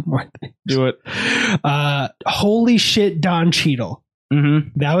couple more things. Do it. Holy shit, Don Cheadle.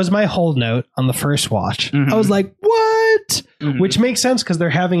 Mm-hmm. That was my hold note on the first watch. Mhm. I was like, what? Mhm. Which makes sense because they're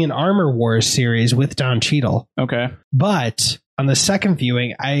having an Armor Wars series with Don Cheadle. Okay. But on the second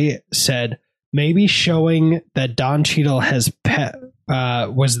viewing, I said maybe showing that Don Cheadle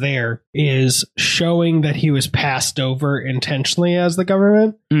was there is showing that he was passed over intentionally as the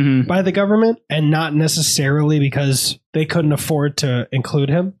government Mm-hmm. by the government and not necessarily because they couldn't afford to include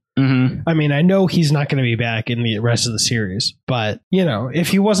him. Mm-hmm. I mean, I know he's not going to be back in the rest of the series, but you know, if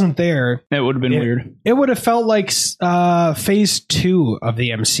he wasn't there, That would have been weird. it would have felt like phase 2 of the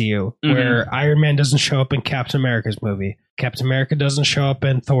MCU, Mhm. where Iron Man doesn't show up in Captain America's movie. Captain America doesn't show up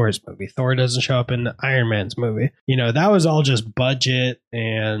in Thor's movie. Thor doesn't show up in Iron Man's movie. You know, that was all just budget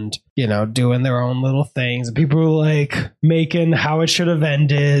and, you know, doing their own little things. And people were like making how it should have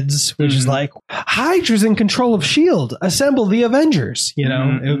ended, which is Mhm. like, Hydra's in control of S.H.I.E.L.D. Assemble the Avengers. You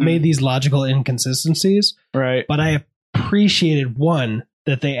know, Mhm. it made these logical inconsistencies. Right. But I appreciated, one,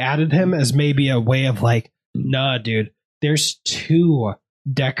 that they added him as maybe a way of like, nah, dude, there's 2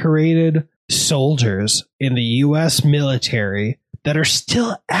 decorated soldiers in the US military that are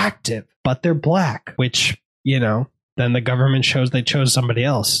still active, but they're black, which, you know, then the government shows they chose somebody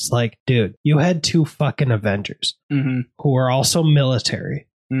else. It's like, dude, you had 2 fucking Avengers Mm-hmm. who are also military.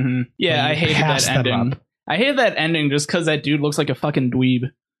 Mm-hmm. Yeah, and I you hated pass that them ending. up. I hated that ending just because that dude looks like a fucking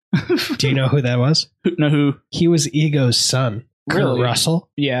dweeb. Do you know who that was? Know who? He was Ego's son, Really? Kurt Russell.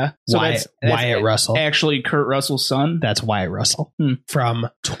 Yeah. So Wyatt that's Russell. actually Kurt Russell's son. That's Wyatt Russell Hmm. from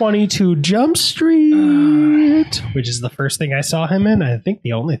 22 Jump Street, which is the first thing I saw him in. I think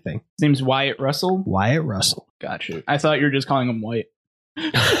the only thing. His name's Wyatt Russell. Wyatt Russell. Gotcha. I thought you were just calling him White.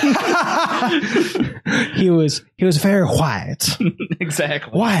 he was very white.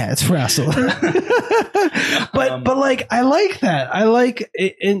 Exactly. Wyatt Russell. but like I like that. I like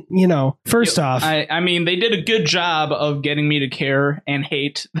it, and you know, first off, I mean, they did a good job of getting me to care and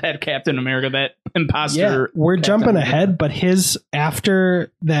hate that Captain America, that imposter. yeah, we're Captain jumping America. ahead, but his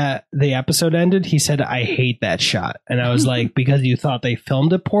after that the episode ended, he said, "I hate that shot," and I was like, because you thought they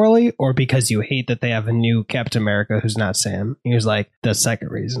filmed it poorly, or because you hate that they have a new Captain America who's not Sam? He was like, the second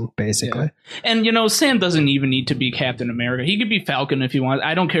reason, basically. Yeah. And, you know, Sam doesn't even need to be Captain America. He could be Falcon if he wants.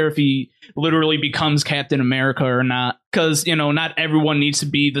 I don't care if he literally becomes Captain America or not. Because, you know, not everyone needs to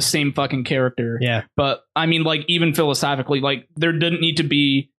be the same fucking character. Yeah. But, I mean, like, even philosophically, like, there didn't need to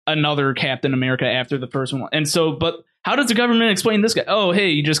be another Captain America after the first one. And so, but how does the government explain this guy? Oh,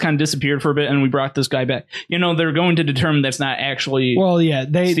 hey, he just kind of disappeared for a bit and we brought this guy back. You know, they're going to determine that's not actually. Well, yeah,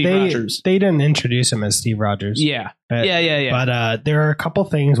 Steve Rogers. they didn't introduce him as Steve Rogers. Yeah. Uh, Yeah. But there are a couple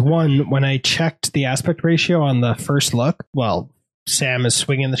things. One, when I checked the aspect ratio on the first look, well, Sam is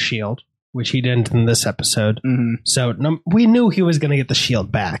swinging the shield, which he didn't in this episode. Mhm. So we knew he was going to get the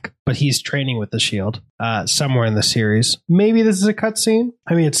shield back, but he's training with the shield somewhere in the series. Maybe this is a cutscene.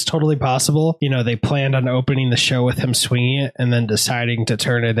 I mean, it's totally possible. You know, they planned on opening the show with him swinging it and then deciding to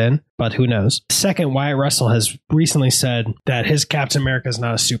turn it in, but who knows? Second, Wyatt Russell has recently said that his Captain America is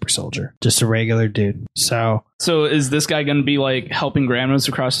not a super soldier, just a regular dude. So So is this guy going to be like helping grandmas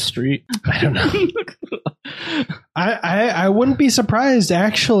across the street? I don't know. I wouldn't be surprised,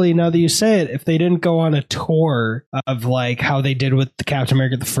 actually, now that you say it, if they didn't go on a tour of like how they did with the Captain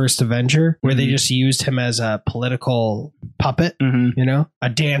America the First Avenger, where they just used him as a political puppet, Mm-hmm. you know, a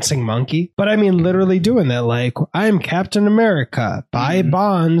dancing monkey. But I mean, literally doing that, like, I'm Captain America, buy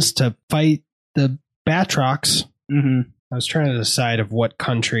bonds to fight the Batrocs. Mm-hmm. I was trying to decide of what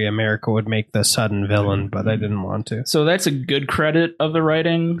country America would make the sudden villain, but I didn't want to. So that's a good credit of the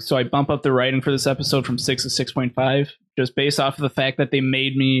writing. So I bump up the writing for this episode from 6 to 6.5, just based off of the fact that they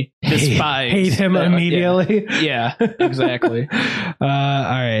made me despise hate him immediately. Yeah, exactly. All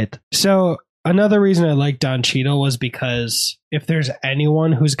right. So another reason I like Don Cheadle was because if there's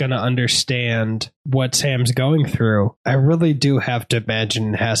anyone who's going to understand what Sam's going through, I really do have to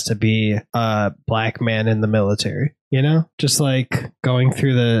imagine it has to be a black man in the military. You know, just like going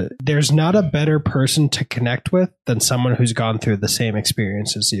through there's not a better person to connect with than someone who's gone through the same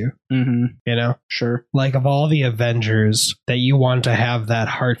experience as you. Mm-hmm. You know, sure. Like of all the Avengers that you want to have that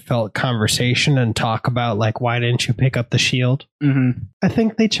heartfelt conversation and talk about, like, why didn't you pick up the shield? Mm-hmm. I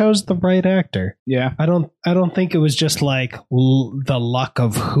think they chose the right actor. Yeah. I don't think it was just like the luck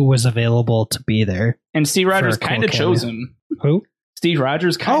of who was available to be there. And Steve Rogers kind of chose him. Who? Steve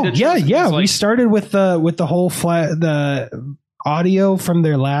Rogers kind of. Oh yeah. Like, we started with the whole the audio from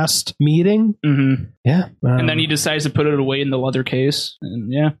their last meeting. Mm-hmm. Yeah, and then he decides to put it away in the leather case.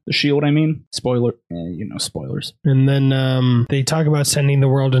 And yeah, the shield. I mean, spoiler. Spoilers. And then they talk about sending the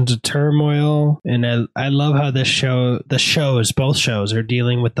world into turmoil. And I love how both shows are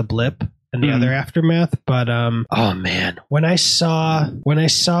dealing with the blip and the other aftermath. But oh man, when I saw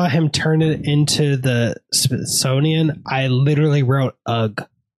him turn it into the Smithsonian, I literally wrote, "Ugh,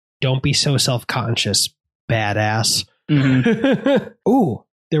 don't be so self-conscious, badass." Mm-hmm. Ooh,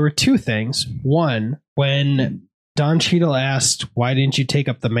 there were two things. One, when Don Cheadle asked, "Why didn't you take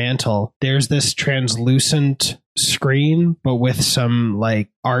up the mantle?" There's this translucent screen, but with some like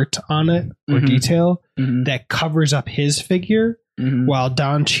art on it or detail that covers up his figure. While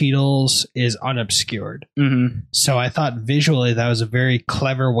Don Cheadle's is unobscured. So I thought visually that was a very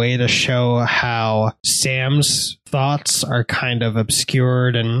clever way to show how Sam's thoughts are kind of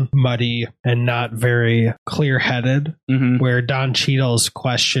obscured and muddy and not very clear-headed, where Don Cheadle's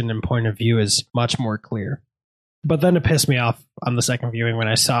question and point of view is much more clear. But then it pissed me off on the second viewing when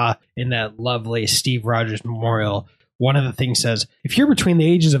I saw in that lovely Steve Rogers memorial, one of the things says, if you're between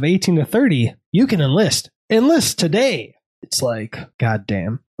the ages of 18 to 30, you can enlist. Enlist today. It's like,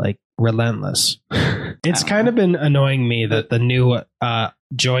 goddamn, like relentless. It's kind of been annoying me that the new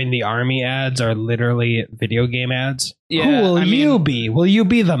join the army ads are literally video game ads. Yeah, who will you be? Will you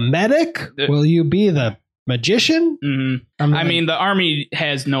be the medic? Will you be the magician? Mm-hmm. I mean, the army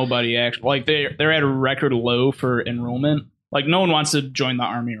has nobody actually. Like they're at a record low for enrollment. Like no one wants to join the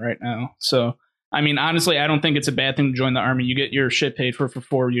army right now. So I mean, honestly, I don't think it's a bad thing to join the army. You get your shit paid for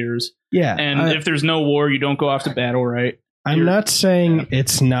 4 years. Yeah, and if there's no war, you don't go off to battle, right? I'm not saying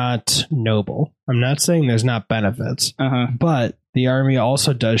it's not noble. I'm not saying there's not benefits. But the army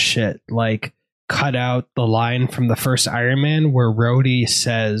also does shit like cut out the line from the first Iron Man where Rhodey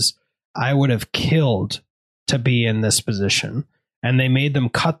says, "I would have killed to be in this position." And they made them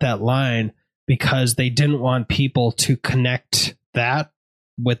cut that line because they didn't want people to connect that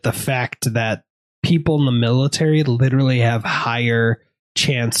with the fact that people in the military literally have higher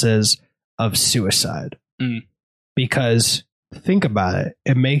chances of suicide. Because think about it,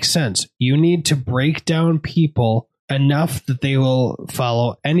 it makes sense. You need to break down people enough that they will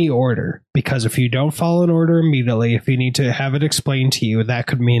follow any order. Because if you don't follow an order immediately, if you need to have it explained to you, that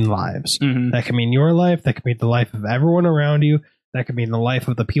could mean lives. That could mean your life. That could mean the life of everyone around you. That could mean the life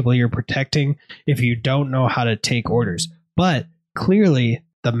of the people you're protecting if you don't know how to take orders. But clearly,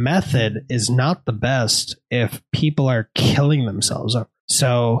 the method is not the best if people are killing themselves.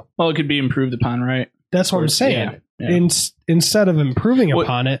 So, well, it could be improved upon, right? That's what I'm saying. Yeah. Instead of improving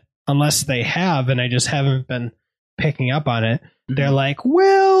upon it, unless they have, and I just haven't been picking up on it, they're like,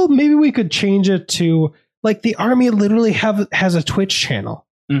 well, maybe we could change it to, like, the army literally has a Twitch channel.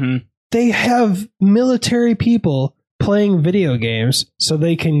 They have military people playing video games so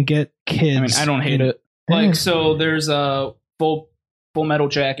they can get kids. I mean, I don't hate it. Like, so there's a Full Metal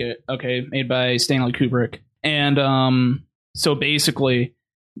Jacket, okay, made by Stanley Kubrick. And so basically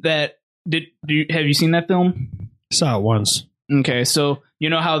that have you seen that film? Saw it once. Okay, so you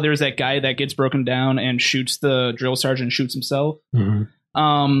know how there's that guy that gets broken down and shoots the drill sergeant and shoots himself?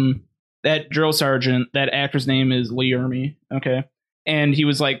 That drill sergeant, that actor's name is Lee Ermey, okay? And he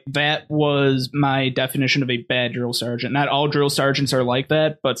was like, that was my definition of a bad drill sergeant. Not all drill sergeants are like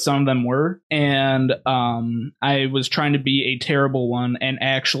that, but some of them were. And I was trying to be a terrible one. And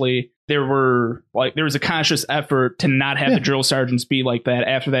actually, there was a conscious effort to not have the drill sergeants be like that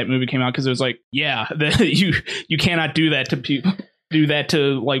after that movie came out. Because it was like, you cannot do that to people. Do that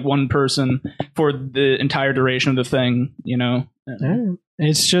to like one person for the entire duration of the thing, you know?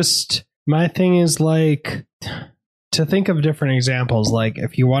 It's just, my thing is like, to think of different examples, like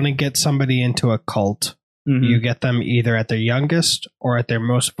if you want to get somebody into a cult, you get them either at their youngest or at their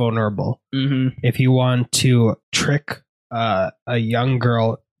most vulnerable. If you want to trick a young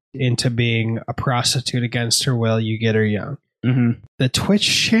girl into being a prostitute against her will, you get her young. The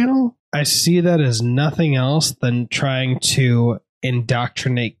Twitch channel, I see that as nothing else than trying to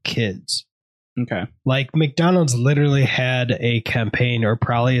indoctrinate kids. Okay. Like McDonald's literally had a campaign, or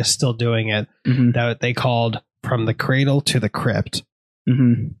probably is still doing it, that they called From the Cradle to the Crypt,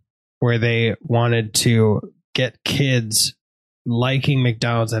 where they wanted to get kids liking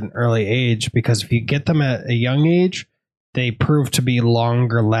McDonald's at an early age, because if you get them at a young age, they prove to be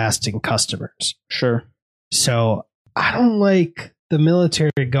longer lasting customers. Sure. So I don't like the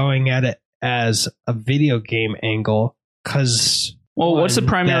military going at it as a video game angle, because what's the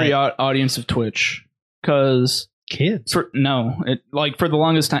primary audience of Twitch? Because kids. For the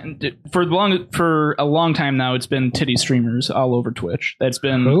longest time, for a long time now, it's been titty streamers all over Twitch. That's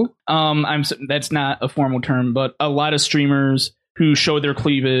been who? That's not a formal term, but a lot of streamers who show their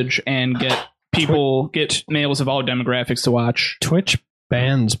cleavage and get males of all demographics to watch. Twitch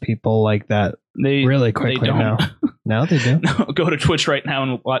bans people like that really quickly now. Now they do. No, go to Twitch right now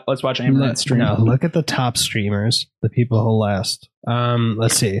and let's watch Amaranth stream. No, look at the top streamers, the people who last.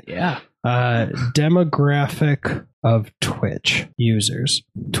 Let's see. Yeah. Demographic of Twitch users.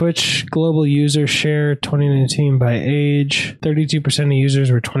 Twitch global user share 2019 by age. 32% of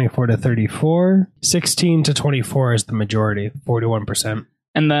users were 24 to 34. 16 to 24 is the majority, 41%.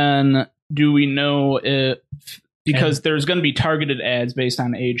 And then do we know if, because there's going to be targeted ads based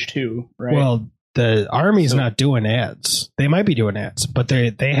on age too, right? Well, the Army's not doing ads. They might be doing ads, but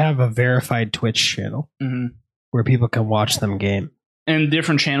they have a verified Twitch channel where people can watch them game. And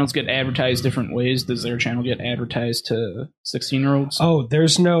different channels get advertised different ways. Does their channel get advertised to 16-year-olds? Oh,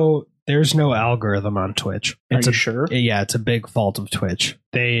 there's no algorithm on Twitch. Are you sure? Yeah, it's a big fault of Twitch.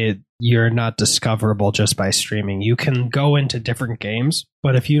 You're not discoverable just by streaming. You can go into different games,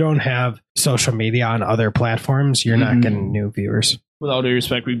 but if you don't have social media on other platforms, you're not getting new viewers. With all due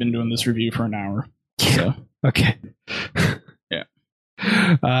respect, we've been doing this review for an hour. So. Okay. Yeah.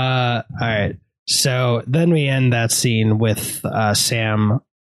 All right. So then we end that scene with Sam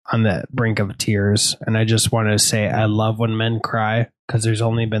on the brink of tears. And I just wanted to say, I love when men cry, because there's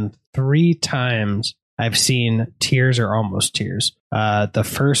only been 3 times I've seen tears or almost tears. The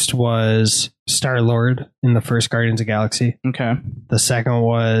first was Star-Lord in the first Guardians of the Galaxy. Okay. The second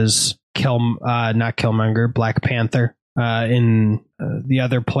was not Killmonger, Black Panther in the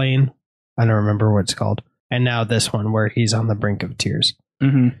other plane. I don't remember what it's called. And now this one where he's on the brink of tears.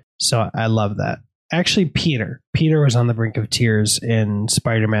 So I love that. Actually, Peter was on the brink of tears in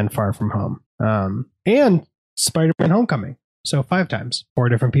Spider-Man Far From Home, and Spider-Man Homecoming. So 5 times, 4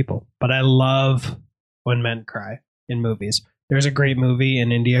 different people. But I love when men cry in movies. There's a great movie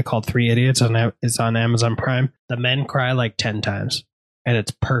in India called 3 Idiots. It's on Amazon Prime. The men cry like 10 times, and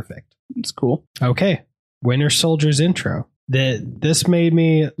it's perfect. It's cool. Okay, Winter Soldier's intro. This made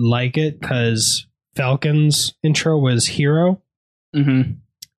me like it because Falcon's intro was hero.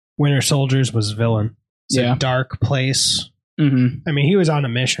 Winter Soldier's was villain. It's a dark place. I mean, he was on a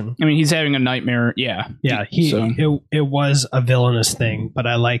mission. I mean, he's having a nightmare. Yeah. It was a villainous thing, but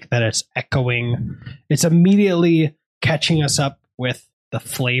I like that it's echoing. It's immediately catching us up with the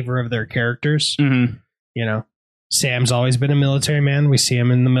flavor of their characters. You know, Sam's always been a military man. We see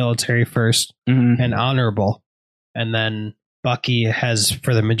him in the military first, and honorable. And then Bucky has,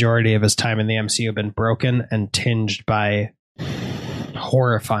 for the majority of his time in the MCU, been broken and tinged by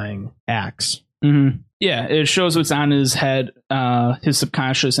horrifying acts. Yeah, it shows what's on his head, his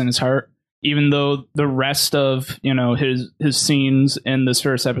subconscious and his heart. Even though the rest of his scenes in this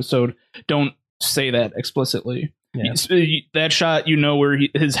first episode don't say that explicitly. Yeah. That shot, where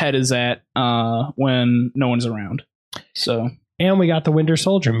his head is at when no one's around. So, and we got the Winter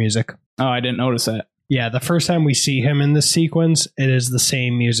Soldier music. Oh, I didn't notice that. Yeah, the first time we see him in this sequence, it is the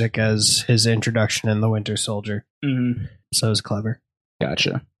same music as his introduction in the Winter Soldier. So it was clever.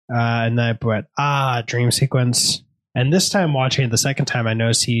 Gotcha. And then I went, dream sequence. And this time watching it the second time, I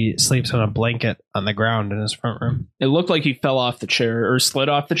noticed he sleeps on a blanket on the ground in his front room. It looked like he fell off the chair or slid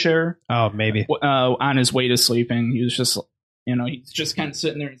off the chair. Oh, maybe. On his way to sleeping. He was just, he's just kind of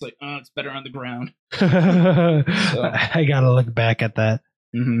sitting there. He's like, it's better on the ground. So. I got to look back at that.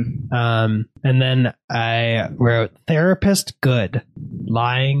 And then I wrote therapist good,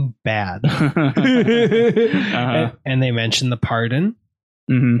 lying bad. And they mentioned the pardon.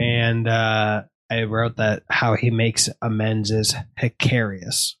 And I wrote that how he makes amends is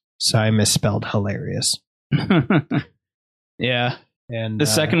hicarious. So I misspelled hilarious. Yeah. And the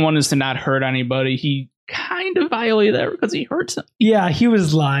second one is to not hurt anybody. He kind of violated that because he hurts him. Yeah, he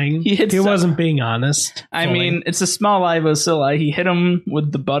was lying. He wasn't being honest. I mean, it's a small lie, but still lie. He hit him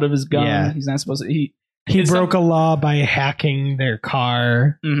with the butt of his gun. Yeah. He's not supposed to. He broke a law by hacking their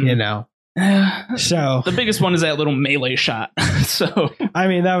car, So the biggest one is that little melee shot. So I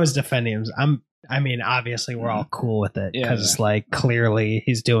mean, that was defending him. I mean, obviously we're all cool with it Yeah, because like clearly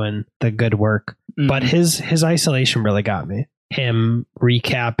he's doing the good work. Mhm. But his isolation really got me. Him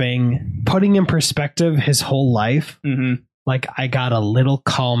recapping, putting in perspective his whole life. Mhm. Like, I got a little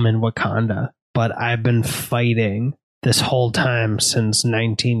calm in Wakanda, but I've been fighting this whole time since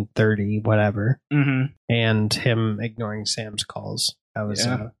 1930, whatever. Mhm. And him ignoring Sam's calls. That was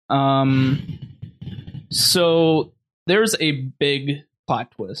So there's a big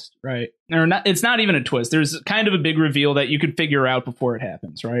plot twist, right? Or not, it's not even a twist. There's kind of a big reveal that you could figure out before it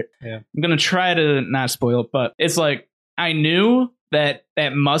happens, right? Yeah. I'm going to try to not spoil it, but it's like, I knew that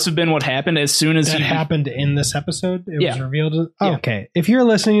must have been what happened as soon as that he happened in this episode. It was Yeah. revealed. Yeah. Okay. If you're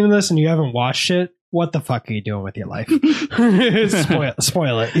listening to this and you haven't watched it, what the fuck are you doing with your life?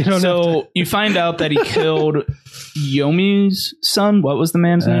 Spoil it. You don't know. So you find out that he killed Yomi's son. What was the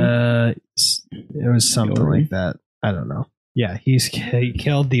man's name? It was something Yori? like that. I don't know. Yeah, he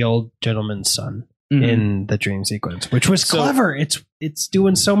killed the old gentleman's son Mhm. in the dream sequence, which was So- clever. It's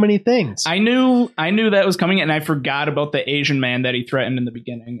doing so many things. I knew that was coming, and I forgot about the Asian man that he threatened in the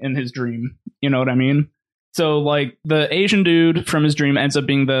beginning in his dream. You know what I mean? So like the Asian dude from his dream ends up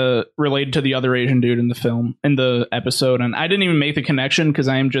being related to the other Asian dude in the film, in the episode, and I didn't even make the connection because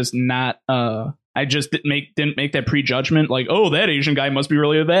I am just not. I just didn't make that prejudgment like, oh, that Asian guy must be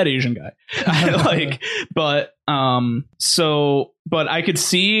related to that Asian guy. But I could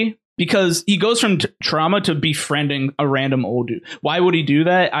see. Because he goes from trauma to befriending a random old dude. Why would he do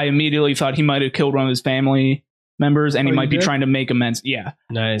that? I immediately thought he might have killed one of his family members, and he might be trying to make amends. Yeah.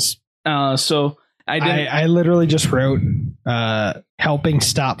 Nice. So I did. I literally just wrote helping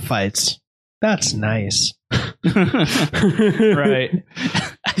stop fights. That's nice. Right.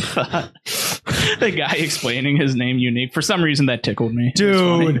 I thought the guy explaining his name Unique, for some reason that tickled me.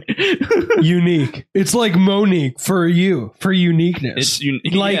 Dude. Unique. It's like Monique for uniqueness.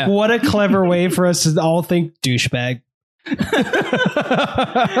 It's like, yeah. what a clever way for us to all think douchebag. I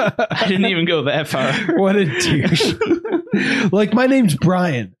didn't even go that far. What a douche. Like, my name's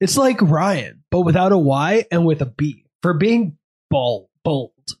Brian. It's like Ryan, but without a Y and with a B for being bold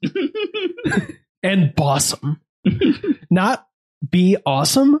and bossum. Not be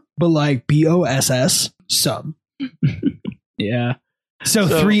awesome, but like BOSS some. Yeah. So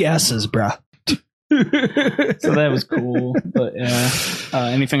 3 S's, bruh. So that was cool. But yeah.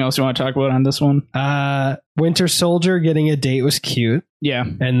 Anything else you want to talk about on this one? Winter Soldier getting a date was cute. Yeah.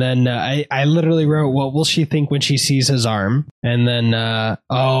 And then I literally wrote, what will she think when she sees his arm? And then,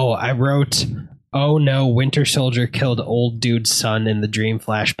 I wrote, oh no, Winter Soldier killed old dude's son in the dream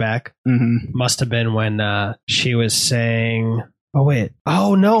flashback. Mm-hmm. Must have been when she was saying, oh wait.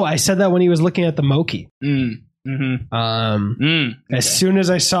 Oh no, I said that when he was looking at the Moki. Mm-hmm. As soon as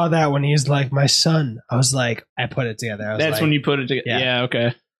I saw that when he's like, my son, I was like, I put it together. That's when you put it together. Yeah,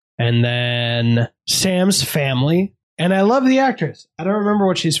 okay. And then Sam's family. And I love the actress. I don't remember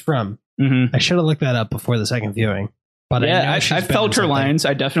what she's from. Mm-hmm. I should have looked that up before the second viewing. But yeah, I she's been felt in her something. lines.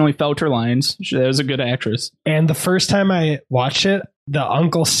 I definitely felt her lines. She was a good actress. And the first time I watched it, the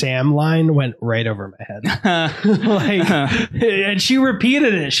Uncle Sam line went right over my head. And she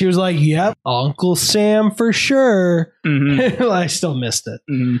repeated it. She was like, yep, Uncle Sam for sure. Mm-hmm. I still missed it.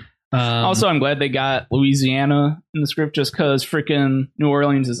 Mm-hmm. Also, I'm glad they got Louisiana in the script just because freaking New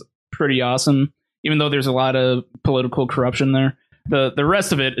Orleans is pretty awesome, even though there's a lot of political corruption there. The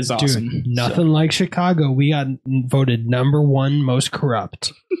rest of it is awesome. Dude, nothing like Chicago. We got voted #1 most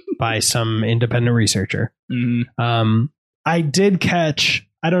corrupt by some independent researcher. Mm-hmm. I did catch,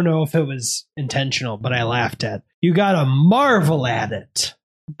 I don't know if it was intentional, but I laughed at, you gotta marvel at it.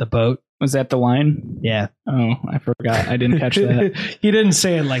 The boat. Was that the line? Yeah. Oh, I forgot. I didn't catch that. He didn't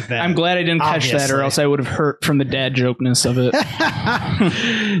say it like that. I'm glad I didn't catch that, or else I would have hurt from the dad jokeness of it.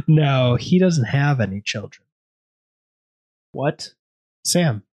 No, he doesn't have any children. What?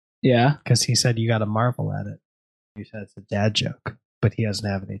 Sam. Yeah. Because he said you gotta marvel at it. You said it's a dad joke, but he doesn't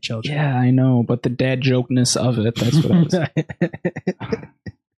have any children. Yeah, I know, but the dad jokeness of it, that's what I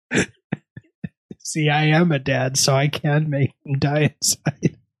was. See, I am a dad, so I can make him die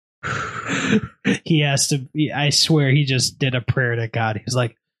inside. He has to be, I swear he just did a prayer to God. He's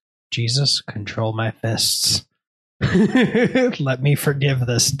like, Jesus, control my fists. Let me forgive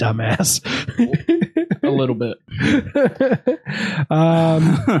this dumbass. A little bit.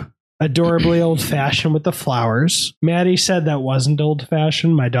 Adorably old fashioned with the flowers. Maddie said that wasn't old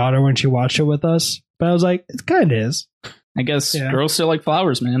fashioned. My daughter, when she watched it with us, but I was like, it kind of is. I guess girls still like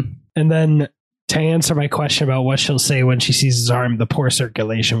flowers, man. And then to answer my question about what she'll say when she sees his arm, the poor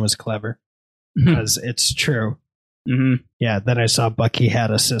circulation was clever because it's true. Mm-hmm. Yeah. Then I saw Bucky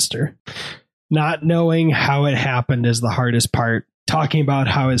had a sister. Not knowing how it happened is the hardest part. talking about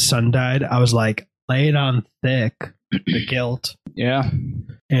how his son died, I was like, lay it on thick, the guilt. Yeah.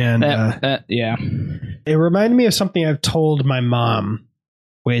 And yeah. it reminded me of something I've told my mom,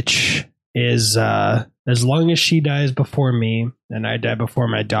 which is as long as she dies before me and I die before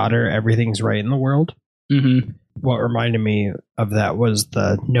my daughter, everything's right in the world. Mm-hmm. What reminded me of that was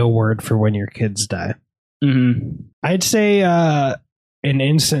the no word for when your kids die. Mm-hmm. I'd say an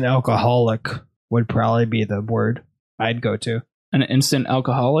instant alcoholic would probably be the word I'd go to. An instant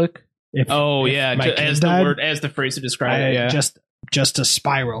alcoholic? If my kid as died, the phrase to describe it. Yeah. Just a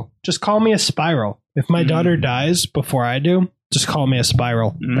spiral. Just call me a spiral. If my daughter dies before I do, just call me a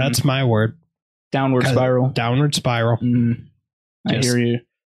spiral. Mm-hmm. That's my word. Downward spiral. Downward spiral. Mm-hmm. I hear you.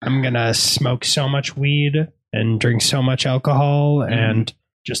 I'm gonna smoke so much weed and drink so much alcohol and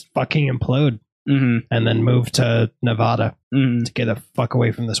just fucking implode. Mm-hmm. And then move to Nevada Mm-hmm. to get the fuck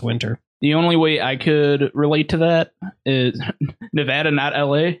away from this winter. The only way I could relate to that is Nevada, not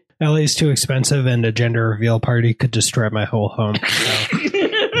LA. LA's too expensive, and a gender reveal party could destroy my whole home. So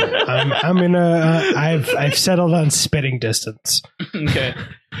I'm gonna. I've settled on spitting distance. Okay.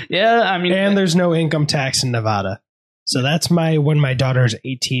 Yeah, I mean, and there's no income tax in Nevada, so that's when my daughter's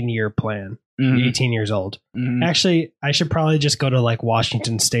 18-year plan. 18 years old. Mm-hmm. Actually, I should probably just go to like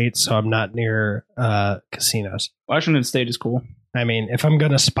Washington State, so I'm not near casinos. Washington State is cool. I mean, if I'm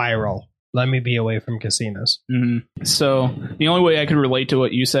gonna spiral, let me be away from casinos. Mm-hmm. So the only way I could relate to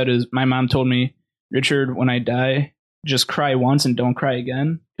what you said is my mom told me, Richard, when I die, just cry once and don't cry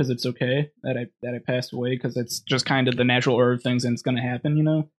again, because it's okay that I passed away, because it's just kind of the natural order of things and it's going to happen, you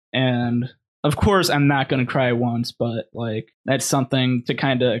know? And of course, I'm not going to cry once, but like that's something to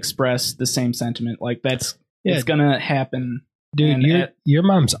kind of express the same sentiment. Like it's going to happen. Dude, your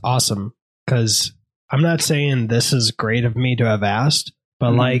mom's awesome, because I'm not saying this is great of me to have asked,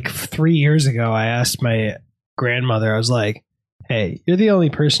 but like 3 years ago, I asked my grandmother, I was like, hey, you're the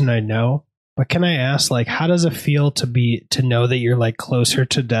only person I know, but can I ask, like, how does it feel to know that you're like closer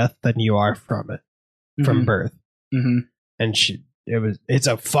to death than you are from birth? Mm-hmm. And it's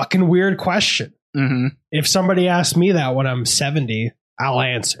a fucking weird question. Mm-hmm. If somebody asks me that when I'm 70, I'll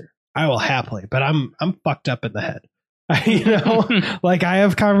answer. I will happily, but I'm fucked up in the head. You know, like I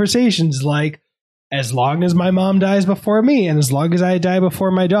have conversations like, as long as my mom dies before me and as long as I die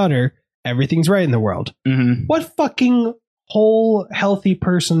before my daughter, everything's right in the world. Mm-hmm. What fucking whole healthy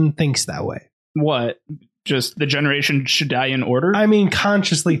person thinks that way? What? Just the generation should die in order? I mean,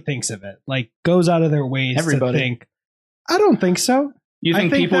 consciously thinks of it, like goes out of their ways to think. I don't think so. You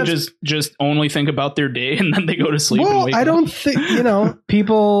think people just only think about their day and then they go to sleep? Well, and wake I don't up? think,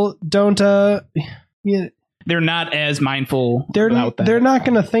 people don't, they're not as mindful about that. They're not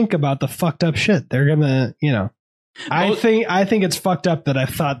going to think about the fucked up shit. They're going to, I think it's fucked up that I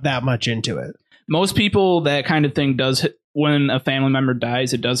thought that much into it. Most people, that kind of thing does hit, when a family member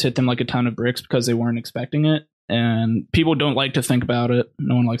dies, it does hit them like a ton of bricks because they weren't expecting it. And people don't like to think about it.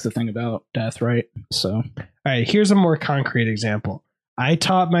 No one likes to think about death, right? So, all right, here's a more concrete example. I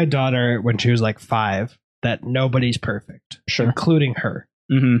taught my daughter when she was like 5 that nobody's perfect, including her.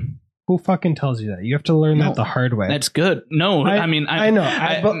 Mm-hmm. Who fucking tells you that? You have to learn that the hard way. That's good. No, I mean, I know.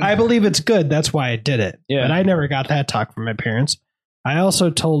 I believe it's good. That's why I did it. Yeah. But I never got that talk from my parents. I also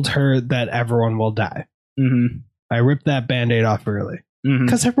told her that everyone will die. Mm-hmm. I ripped that Band-Aid off early. Mm-hmm.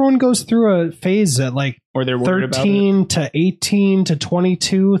 Because everyone goes through a phase at like or they're 13 to 18 to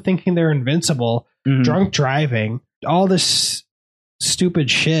 22 thinking they're invincible, drunk driving, all this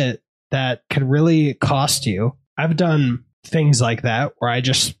stupid shit that could really cost you. I've done things like that where I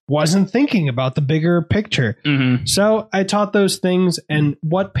just wasn't thinking about the bigger picture. Mm-hmm. So I taught those things. And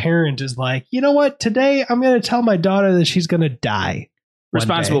what parent is like, you know what? Today I'm going to tell my daughter that she's going to die.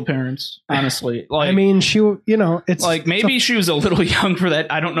 Responsible parents, honestly. Like, I mean, it's like maybe she was a little young for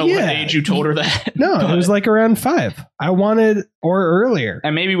that. I don't know what age you told her that. No, it was like around 5. I wanted, or earlier.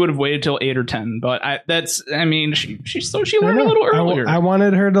 I maybe would have waited till 8 or 10, but she learned a little earlier. I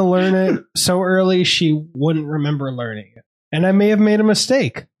wanted her to learn it so early she wouldn't remember learning it. And I may have made a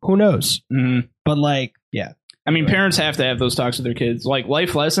mistake. Who knows? Mm-hmm. But like, yeah. I mean, parents have to have those talks with their kids. Like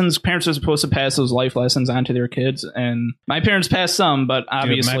life lessons, parents are supposed to pass those life lessons on to their kids. And my parents passed some, but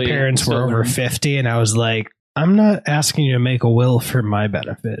obviously... my parents were over 50, and I was like, I'm not asking you to make a will for my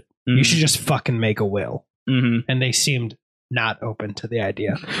benefit. Mm-hmm. You should just fucking make a will. Mm-hmm. And they seemed not open to the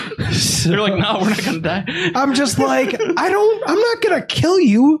idea. So, they're like, no, we're not going to die. I'm just like, I'm not going to kill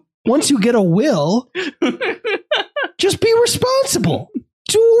you once you get a will. Just be responsible.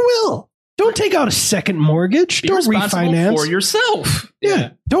 Do a will. Don't take out a second mortgage. Don't refinance for yourself.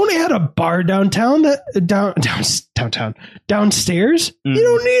 Yeah. Don't add a bar downtown. Downstairs. Mm-hmm. You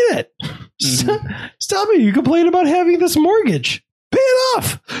don't need it. Mm-hmm. Stop it. You complain about having this mortgage. pay it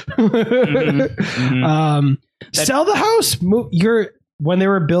off. Sell the house. When they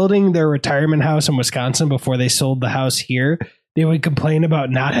were building their retirement house in Wisconsin before they sold the house here, they would complain about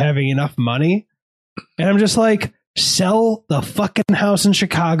not having enough money. And I'm just like, sell the fucking house in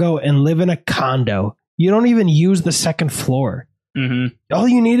Chicago and live in a condo. You don't even use the second floor. All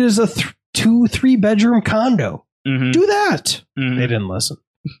you need is a 2-3 bedroom condo. Do that. They didn't listen.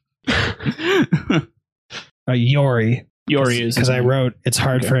 Yori is because I wrote it's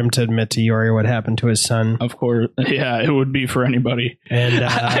hard for him to admit to Yori what happened to his son. Of course, yeah, it would be for anybody. And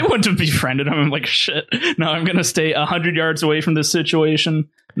I wouldn't have befriended him. I'm like, shit. No, I'm gonna stay 100 yards away from this situation.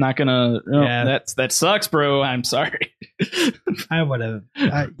 Not gonna. That sucks, bro. I'm sorry. I would have.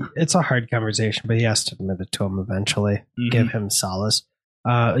 It's a hard conversation, but he has to admit it to him eventually. Give him solace.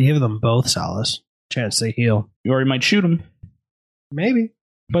 Give them both solace. Chance they heal. Yori might shoot him. Maybe.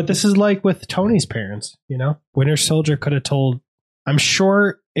 But this is like with Tony's parents, you know? Winter Soldier could have told... I'm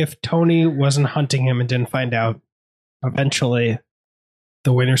sure if Tony wasn't hunting him and didn't find out, eventually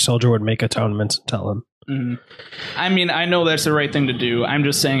the Winter Soldier would make atonements and tell him. I mean, I know that's the right thing to do. I'm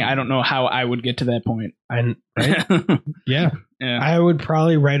just saying I don't know how I would get to that point. Right? Yeah. I would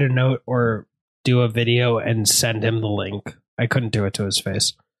probably write a note or do a video and send him the link. I couldn't do it to his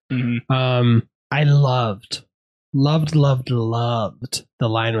face. I loved the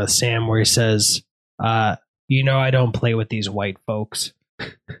line with Sam where he says, I don't play with these white folks.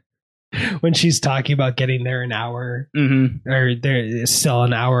 When she's talking about getting there an hour, or they're still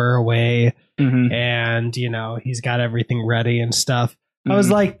an hour away, and, he's got everything ready and stuff. I was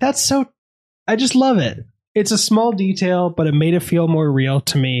like, I just love it. It's a small detail, but it made it feel more real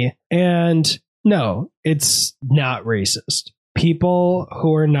to me. And no, it's not racist. People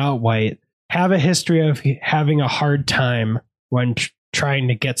who are not white have a history of having a hard time when trying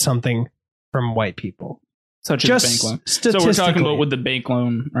to get something from white people. Such as bank loan. So we're talking about with the bank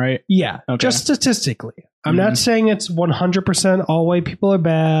loan, right? Yeah, okay. Just statistically. I'm not saying it's 100% all white people are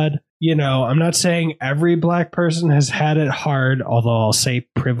bad. I'm not saying every black person has had it hard, although I'll say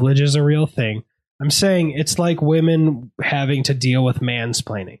privilege is a real thing. I'm saying it's like women having to deal with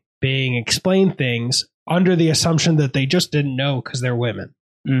mansplaining, being explained things under the assumption that they just didn't know because they're women.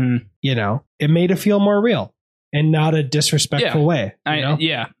 It made it feel more real and not a disrespectful way. I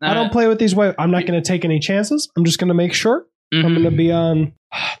don't play with these white. I'm not going to take any chances. I'm just going to make sure I'm going to be on.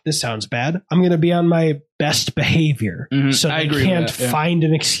 This sounds bad. I'm going to be on my best behavior, so they can't find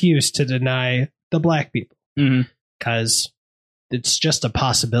an excuse to deny the black people because it's just a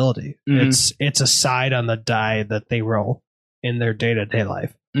possibility. It's a side on the die that they roll in their day-to-day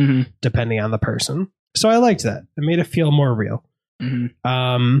life, depending on the person. So I liked that. It made it feel more real.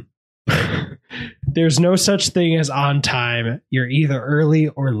 There's no such thing as on time. You're either early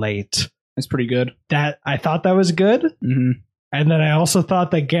or late. That's pretty good. I thought that was good. And then I also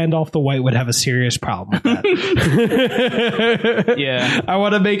thought that Gandalf the White would have a serious problem with that. Yeah. I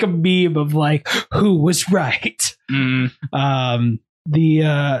want to make a meme of like, who was right? On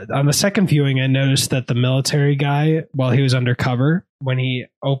the second viewing, I noticed that the military guy, while he was undercover, when he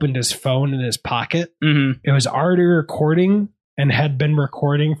opened his phone in his pocket, it was already recording and had been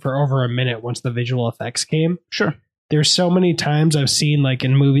recording for over a minute once the visual effects came. Sure. There's so many times I've seen, like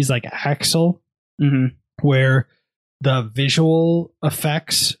in movies like Axel, where the visual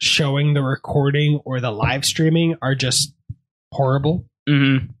effects showing the recording or the live streaming are just horrible.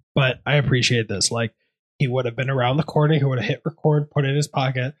 But I appreciate this. Like, he would have been around the corner. He would have hit record, put it in his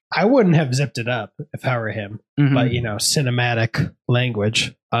pocket. I wouldn't have zipped it up if I were him. But, cinematic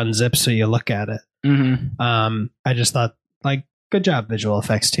language, unzip so you look at it. I just thought, like, good job, visual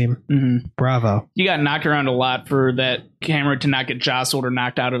effects team. Bravo. You got knocked around a lot for that camera to not get jostled or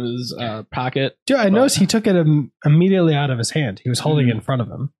knocked out of his pocket. Dude, I noticed he took it immediately out of his hand. He was holding it in front of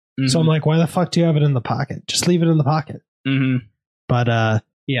him. So I'm like, why the fuck do you have it in the pocket? Just leave it in the pocket. But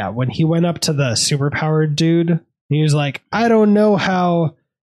yeah, when he went up to the superpowered dude, he was like, I don't know how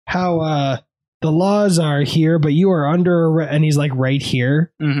the laws are here, but you are under and he's like right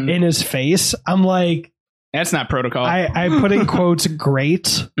here in his face. I'm like, that's not protocol. I put in quotes,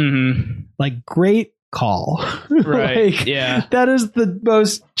 great. Like, great call. Right. Like, yeah. That is the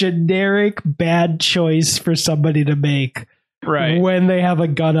most generic bad choice for somebody to make. Right. When they have a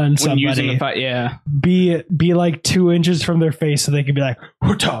gun on somebody. When using the yeah. Be like 2 inches from their face so they can be like,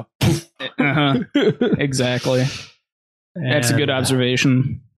 "Whoota." Exactly. That's a good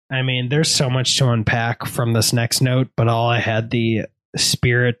observation. I mean, there's so much to unpack from this next note, but all I had the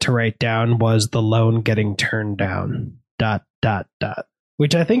spirit to write down was the loan getting turned down. ...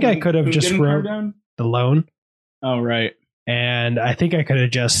 Which I think I could have just wrote the loan. Oh, right. And I think I could have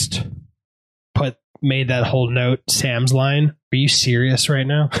just put made that whole note, Sam's line, "Are you serious right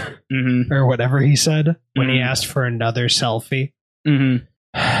now?" Mm-hmm. or whatever he said when he asked for another selfie. Mm-hmm.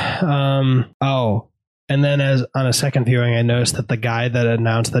 And then as on a second viewing, I noticed that the guy that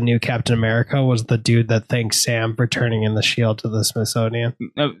announced the new Captain America was the dude that thanked Sam for turning in the shield to the Smithsonian.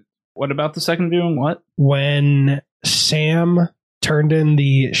 What about the second viewing? What? When Sam turned in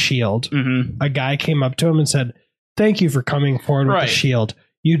the shield, a guy came up to him and said, "Thank you for coming forward with the shield.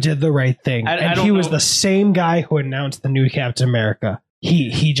 You did the right thing." And he was the same guy who announced the new Captain America.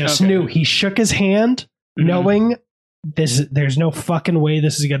 He just knew. He shook his hand, knowing there's no fucking way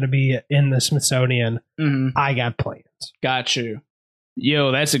this is going to be in the Smithsonian. I got plans. Got you.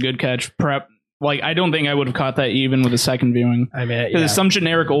 Yo, that's a good catch. Prep. Like, I don't think I would have caught that even with a second viewing. I mean, it's some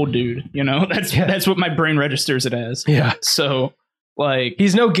generic old dude, you know? That's what my brain registers it as. Yeah. So, like,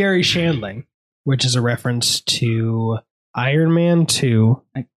 he's no Gary Shandling, which is a reference to Iron Man 2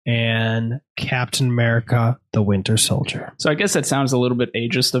 and Captain America, the Winter Soldier. So I guess that sounds a little bit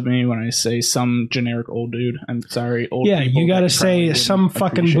ageist of me when I say some generic old dude. I'm sorry, old. Yeah, you got to say some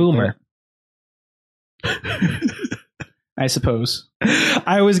fucking boomer. I suppose.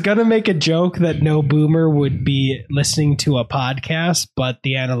 I was going to make a joke that no boomer would be listening to a podcast, but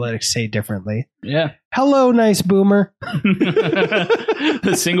the analytics say differently. Yeah. Hello, nice boomer.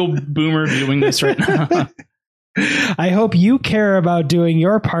 The single boomer viewing this right now. I hope you care about doing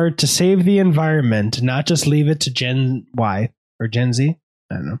your part to save the environment, not just leave it to Gen Y or Gen Z.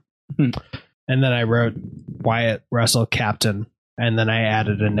 I don't know. And then I wrote Wyatt Russell Captain, and then I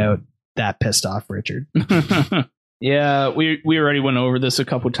added a note that pissed off Richard. Yeah, we already went over this a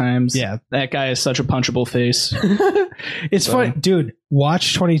couple times. Yeah. That guy is such a punchable face. It's funny. Dude,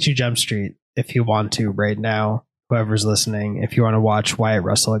 watch 22 Jump Street if you want to right now. Whoever's listening, if you want to watch Wyatt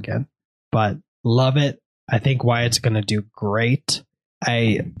Russell again. But love it. I think Wyatt's going to do great.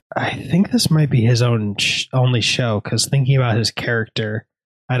 I think this might be his only show, because thinking about his character,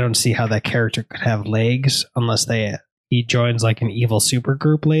 I don't see how that character could have legs unless he joins like an evil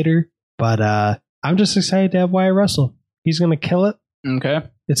supergroup later. But I'm just excited to have Wyatt Russell. He's going to kill it. Okay.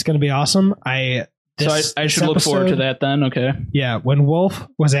 It's going to be awesome. I should look forward to that then. Okay. Yeah. When Wolf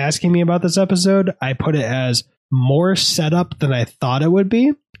was asking me about this episode, I put it as more setup than I thought it would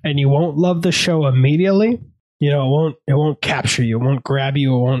be. And you won't love the show immediately. You know, it won't capture you. It won't grab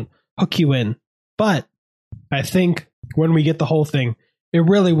you. It won't hook you in. But I think when we get the whole thing, it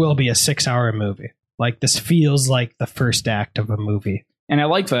really will be a 6-hour movie. Like, this feels like the first act of a movie. And I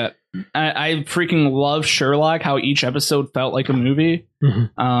like that. I freaking love Sherlock, how each episode felt like a movie.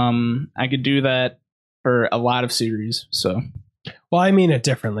 I could do that for a lot of series. So, well, I mean it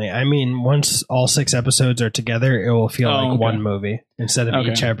differently. I mean, once all 6 episodes are together, it will feel like one movie instead of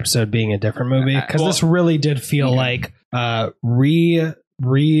each episode being a different movie. Because this really did feel like reacquaint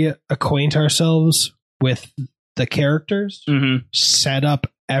ourselves with the characters, set up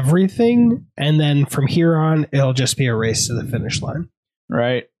everything, and then from here on, it'll just be a race to the finish line.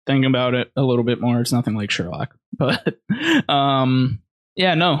 Right. Thinking about it a little bit more, it's nothing like Sherlock. But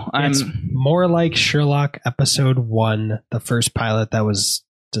yeah, no, it's more like Sherlock episode 1, the first pilot that was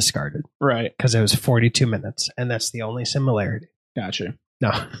discarded. Right. Because it was 42 minutes, and that's the only similarity. Gotcha.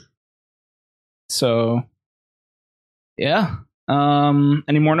 No. So, yeah.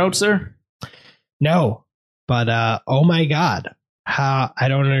 Any more notes there? No. But, oh my God. I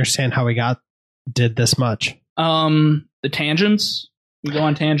don't understand how we did this much. The tangents. We go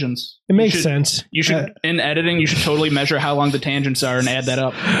on tangents. It makes sense. You should, in editing, you should totally measure how long the tangents are and add that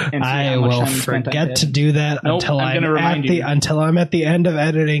up. And I will forget to do that until I'm at the end of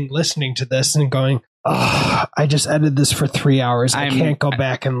editing, listening to this and going, oh, I just edited this for 3 hours. I can't go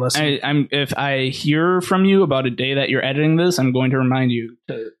back and listen. If I hear from you about a day that you're editing this, I'm going to remind you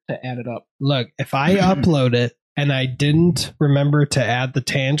to add it up. Look, if I upload it and I didn't remember to add the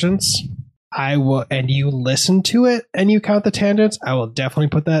tangents, I will, and you listen to it and you count the tangents, I will definitely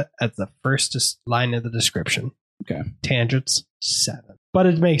put that at the first line of the description. Okay. Tangents 7. But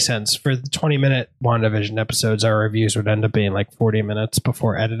it makes sense. For the 20-minute WandaVision episodes, our reviews would end up being like 40 minutes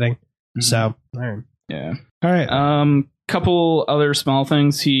before editing. So, all right. Yeah. All right. Couple other small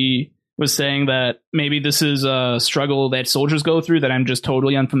things. He was saying that maybe this is a struggle that soldiers go through that I'm just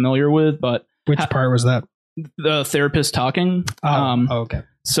totally unfamiliar with. But which part was that? The therapist talking. Okay.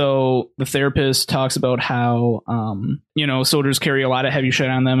 So the therapist talks about how, soldiers carry a lot of heavy shit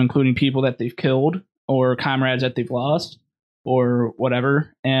on them, including people that they've killed or comrades that they've lost or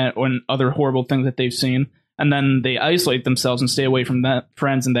whatever, or other horrible things that they've seen. And then they isolate themselves and stay away from that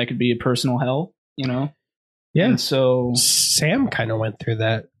friends. And that could be a personal hell, you know? Yeah. And so Sam kind of went through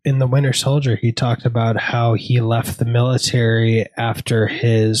that. In The Winter Soldier, he talked about how he left the military after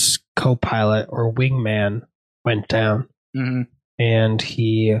his co-pilot or wingman went down. mhm. And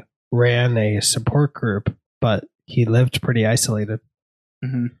he ran a support group, but he lived pretty isolated.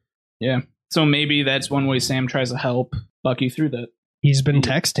 Yeah. So maybe that's one way Sam tries to help Bucky through that. He's been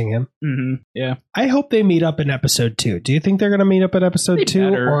texting him. Yeah. I hope they meet up in episode 2. Do you think they're going to meet up in episode They 2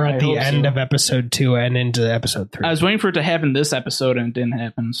 better. or I at the hope end so. of episode 2 and into episode 3? I was waiting for it to happen this episode and it didn't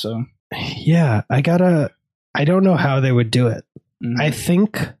happen. So Yeah, I don't know how they would do it. mhm. I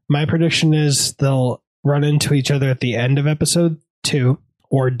think my prediction is they'll run into each other at the end of episode 2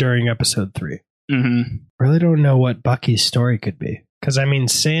 or during episode 3. Mhm. Really don't know what Bucky's story could be. Because, I mean,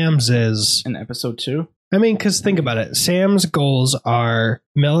 Sam's is... In episode 2. because think about it. Sam's goals are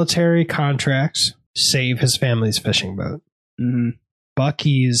military contracts, save his family's fishing boat. Mhm.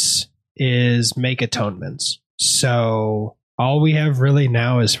 Bucky's is make atonements. So all we have really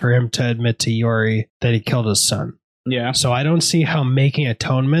now is for him to admit to Yori that he killed his son. Yeah. So I don't see how making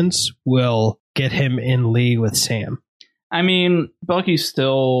atonements will get him in league with Sam. I mean, Bucky's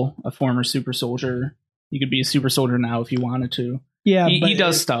still a former super soldier. He could be a super soldier now if he wanted to. Yeah, He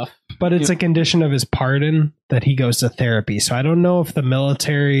does stuff. But it's a condition of his pardon that he goes to therapy. So I don't know if the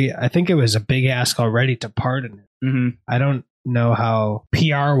military, I think it was a big ask already to pardon him. hmm I don't know how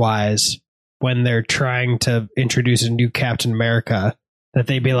PR wise, when they're trying to introduce a new Captain America, that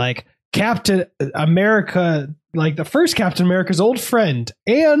they'd be like, Captain America, like the first Captain America's old friend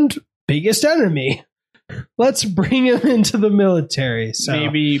and biggest enemy. Let's bring him into the military. So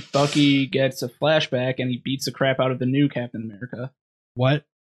Maybe Bucky gets a flashback and he beats the crap out of the new Captain America. what?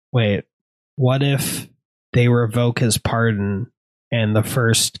 Wait, what if they revoke his pardon and the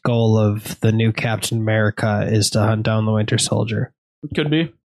first goal of the new Captain America is to hunt down the Winter Soldier? Could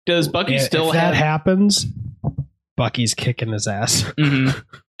be. Does Bucky still if that have... happens, Bucky's kicking his ass. Mhm.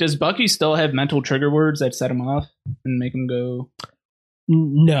 Does Bucky still have mental trigger words that set him off and make him go...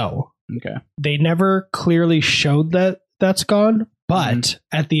 No. Okay. They never clearly showed that that's gone, but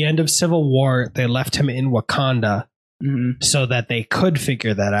Mm-hmm. at the end of Civil War, they left him in Wakanda hmm so that they could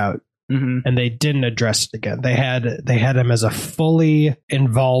figure that out, hmm and they didn't address it again. They had him as a fully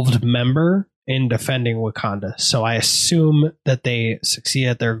involved member in defending Wakanda. So I assume that they succeed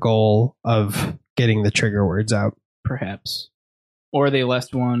at their goal of getting the trigger words out. Perhaps. Or they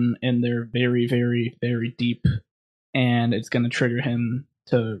left one and they're very, very, very deep and it's going to trigger him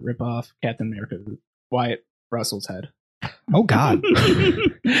to rip off Captain America Wyatt Russell's head. Oh God.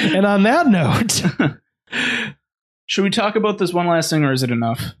 And on that note, Should we talk about this one last thing or is it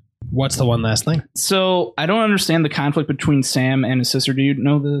enough? what's the one last thing? So I don't understand the conflict between Sam and his sister. Do you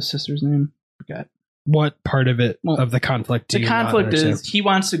know the sister's name? Forgot. What part of it Well, of the conflict do The you not conflict understand? is he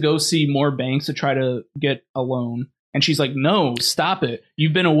wants to go see more banks to try to get a loan. And she's like, no, stop it.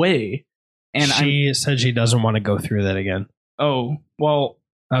 You've been away. And she said she doesn't want to go through that again. oh, well,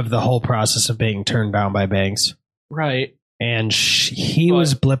 Of the whole process of being turned down by banks. right. And he But-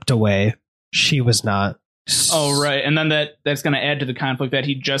 was blipped away. She was not. Oh, right. And then that's going to add to the conflict that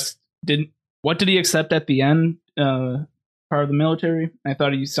he just didn't. What did he accept at the end? Part of the military? I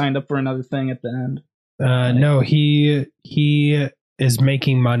thought he signed up for another thing at the end. No, he is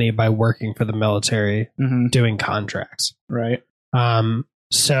making money by working for the military, Mm-hmm. doing contracts. Right.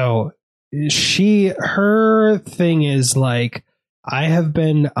 So her thing is like, I have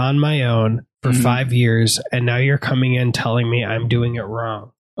been on my own for Mhm. 5 years, and now you're coming in telling me I'm doing it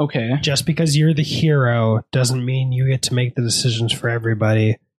wrong. Okay. Just because you're the hero doesn't mean you get to make the decisions for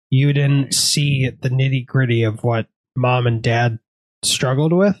everybody. You didn't see the nitty gritty of what mom and dad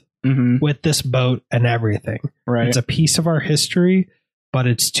struggled Mm-hmm. with this boat and everything. Right. It's a piece of our history, but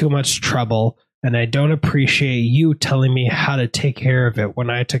it's too much trouble. And I don't appreciate you telling me how to take care of it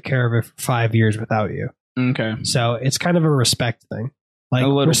when I took care of it for 5 years without you. Okay. So it's kind of a respect thing. Like, A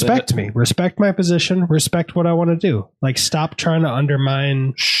little respect bit. me, respect my position, respect what I want to do. Like, stop trying to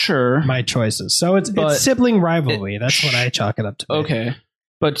undermine Sure. my choices. So it's But sibling rivalry. That's what I chalk it up to. be. Okay.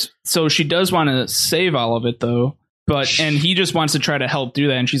 But so she does want to save all of it though. And he just wants to try to help do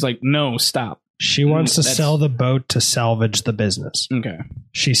that. And she's like, no, stop. She wants to That's- sell the boat to salvage the business. Okay.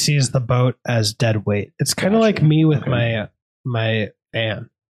 She sees the boat as dead weight. It's kind of Gotcha. like me with Okay. my van.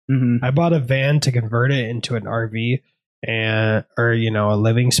 Mm-hmm. I bought a van to convert it into an RV or a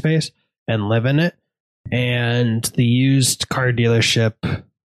living space and live in it. And the used car dealership,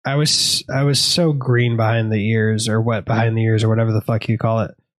 I was so green behind the ears or wet behind the ears or whatever the fuck you call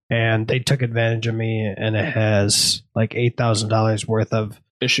it. And they took advantage of me, and it has like $8,000 worth of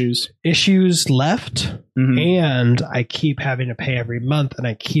issues left, and I keep having to pay every month, and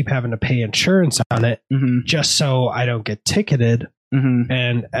I keep having to pay insurance on it just so I don't get ticketed.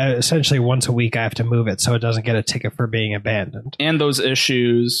 And essentially once a week I have to move it so it doesn't get a ticket for being abandoned. And those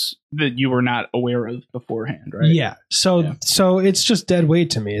issues that you were not aware of beforehand, right? Yeah. So it's just dead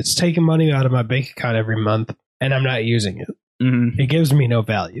weight to me. It's taking money out of my bank account every month, and I'm not using it. It gives me no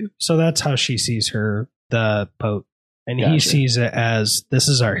value. So that's how she sees the boat. And he sees it as, this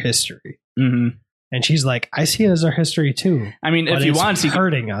is our history. And she's like, I see it as our history too. I mean, if he wants,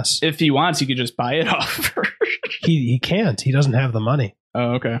 hurting us. If he wants, he could just buy it off her. He can't. He doesn't have the money.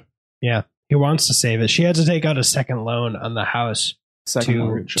 Oh, okay. Yeah, he wants to save it. She had to take out a second loan on the house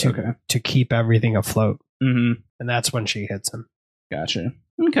to keep everything afloat. And that's when she hits him. Gotcha.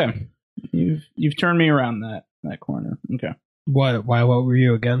 Okay, you've turned me around that corner. Okay. What were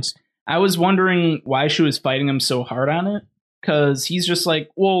you against? I was wondering why she was fighting him so hard on it. Because he's just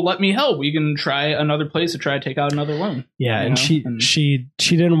like, well, let me help. We can try another place to try to take out another loan. Yeah, and she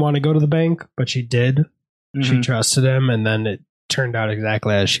didn't want to go to the bank, but she did. She trusted him, and then it turned out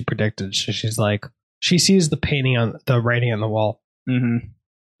exactly as she predicted. So she's like, she sees the writing on the wall.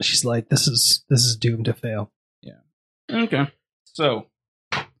 She's like, this is doomed to fail. Yeah. Okay. So,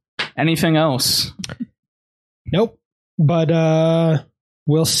 anything else? Nope. But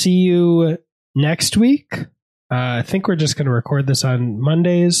we'll see you next week. I think we're just going to record this on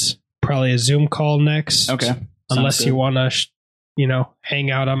Mondays. Probably a Zoom call next. Okay. Unless you want to,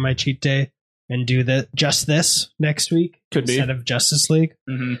 hang out on my cheat day and do just this next week. Could be. Instead of Justice League.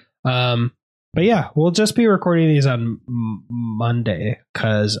 But yeah, we'll just be recording these on Monday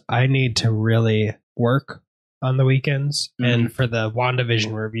because I need to really work on the weekends. And for the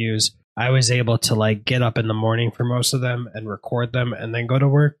WandaVision reviews, I was able to get up in the morning for most of them and record them and then go to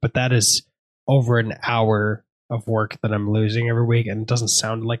work. But that is over an hour of work that I'm losing every week, and it doesn't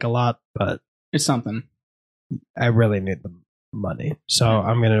sound like a lot, but it's something. I really need the money, so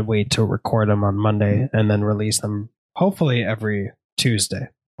I'm going to wait to record them on Monday and then release them hopefully every Tuesday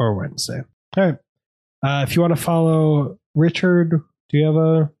or Wednesday. All right. If you want to follow Richard, do you have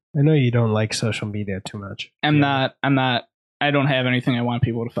I know you don't like social media too much. I don't have anything I want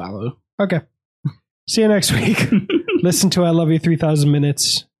people to follow. Okay. See you next week. Listen to I Love You 3000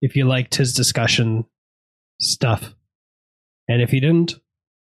 Minutes if you liked his discussion stuff. And if you didn't,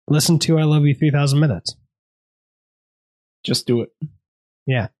 listen to I Love You 3000 Minutes. Just do it.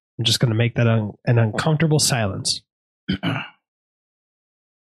 Yeah. I'm just going to make that an uncomfortable silence.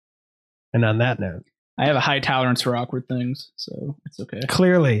 And on that note, I have a high tolerance for awkward things, so it's okay.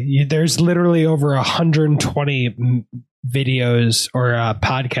 Clearly, there's literally over 120 videos or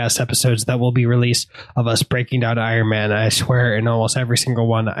podcast episodes that will be released of us breaking down Iron Man. I swear in almost every single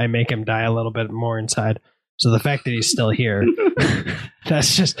one, I make him die a little bit more inside. So the fact that he's still here,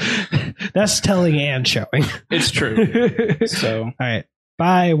 that's telling and showing. It's true. So, all right.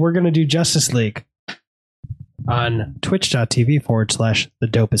 Bye. We're going to do Justice League on twitch.tv/the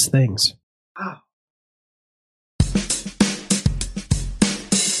dopest things. Wow.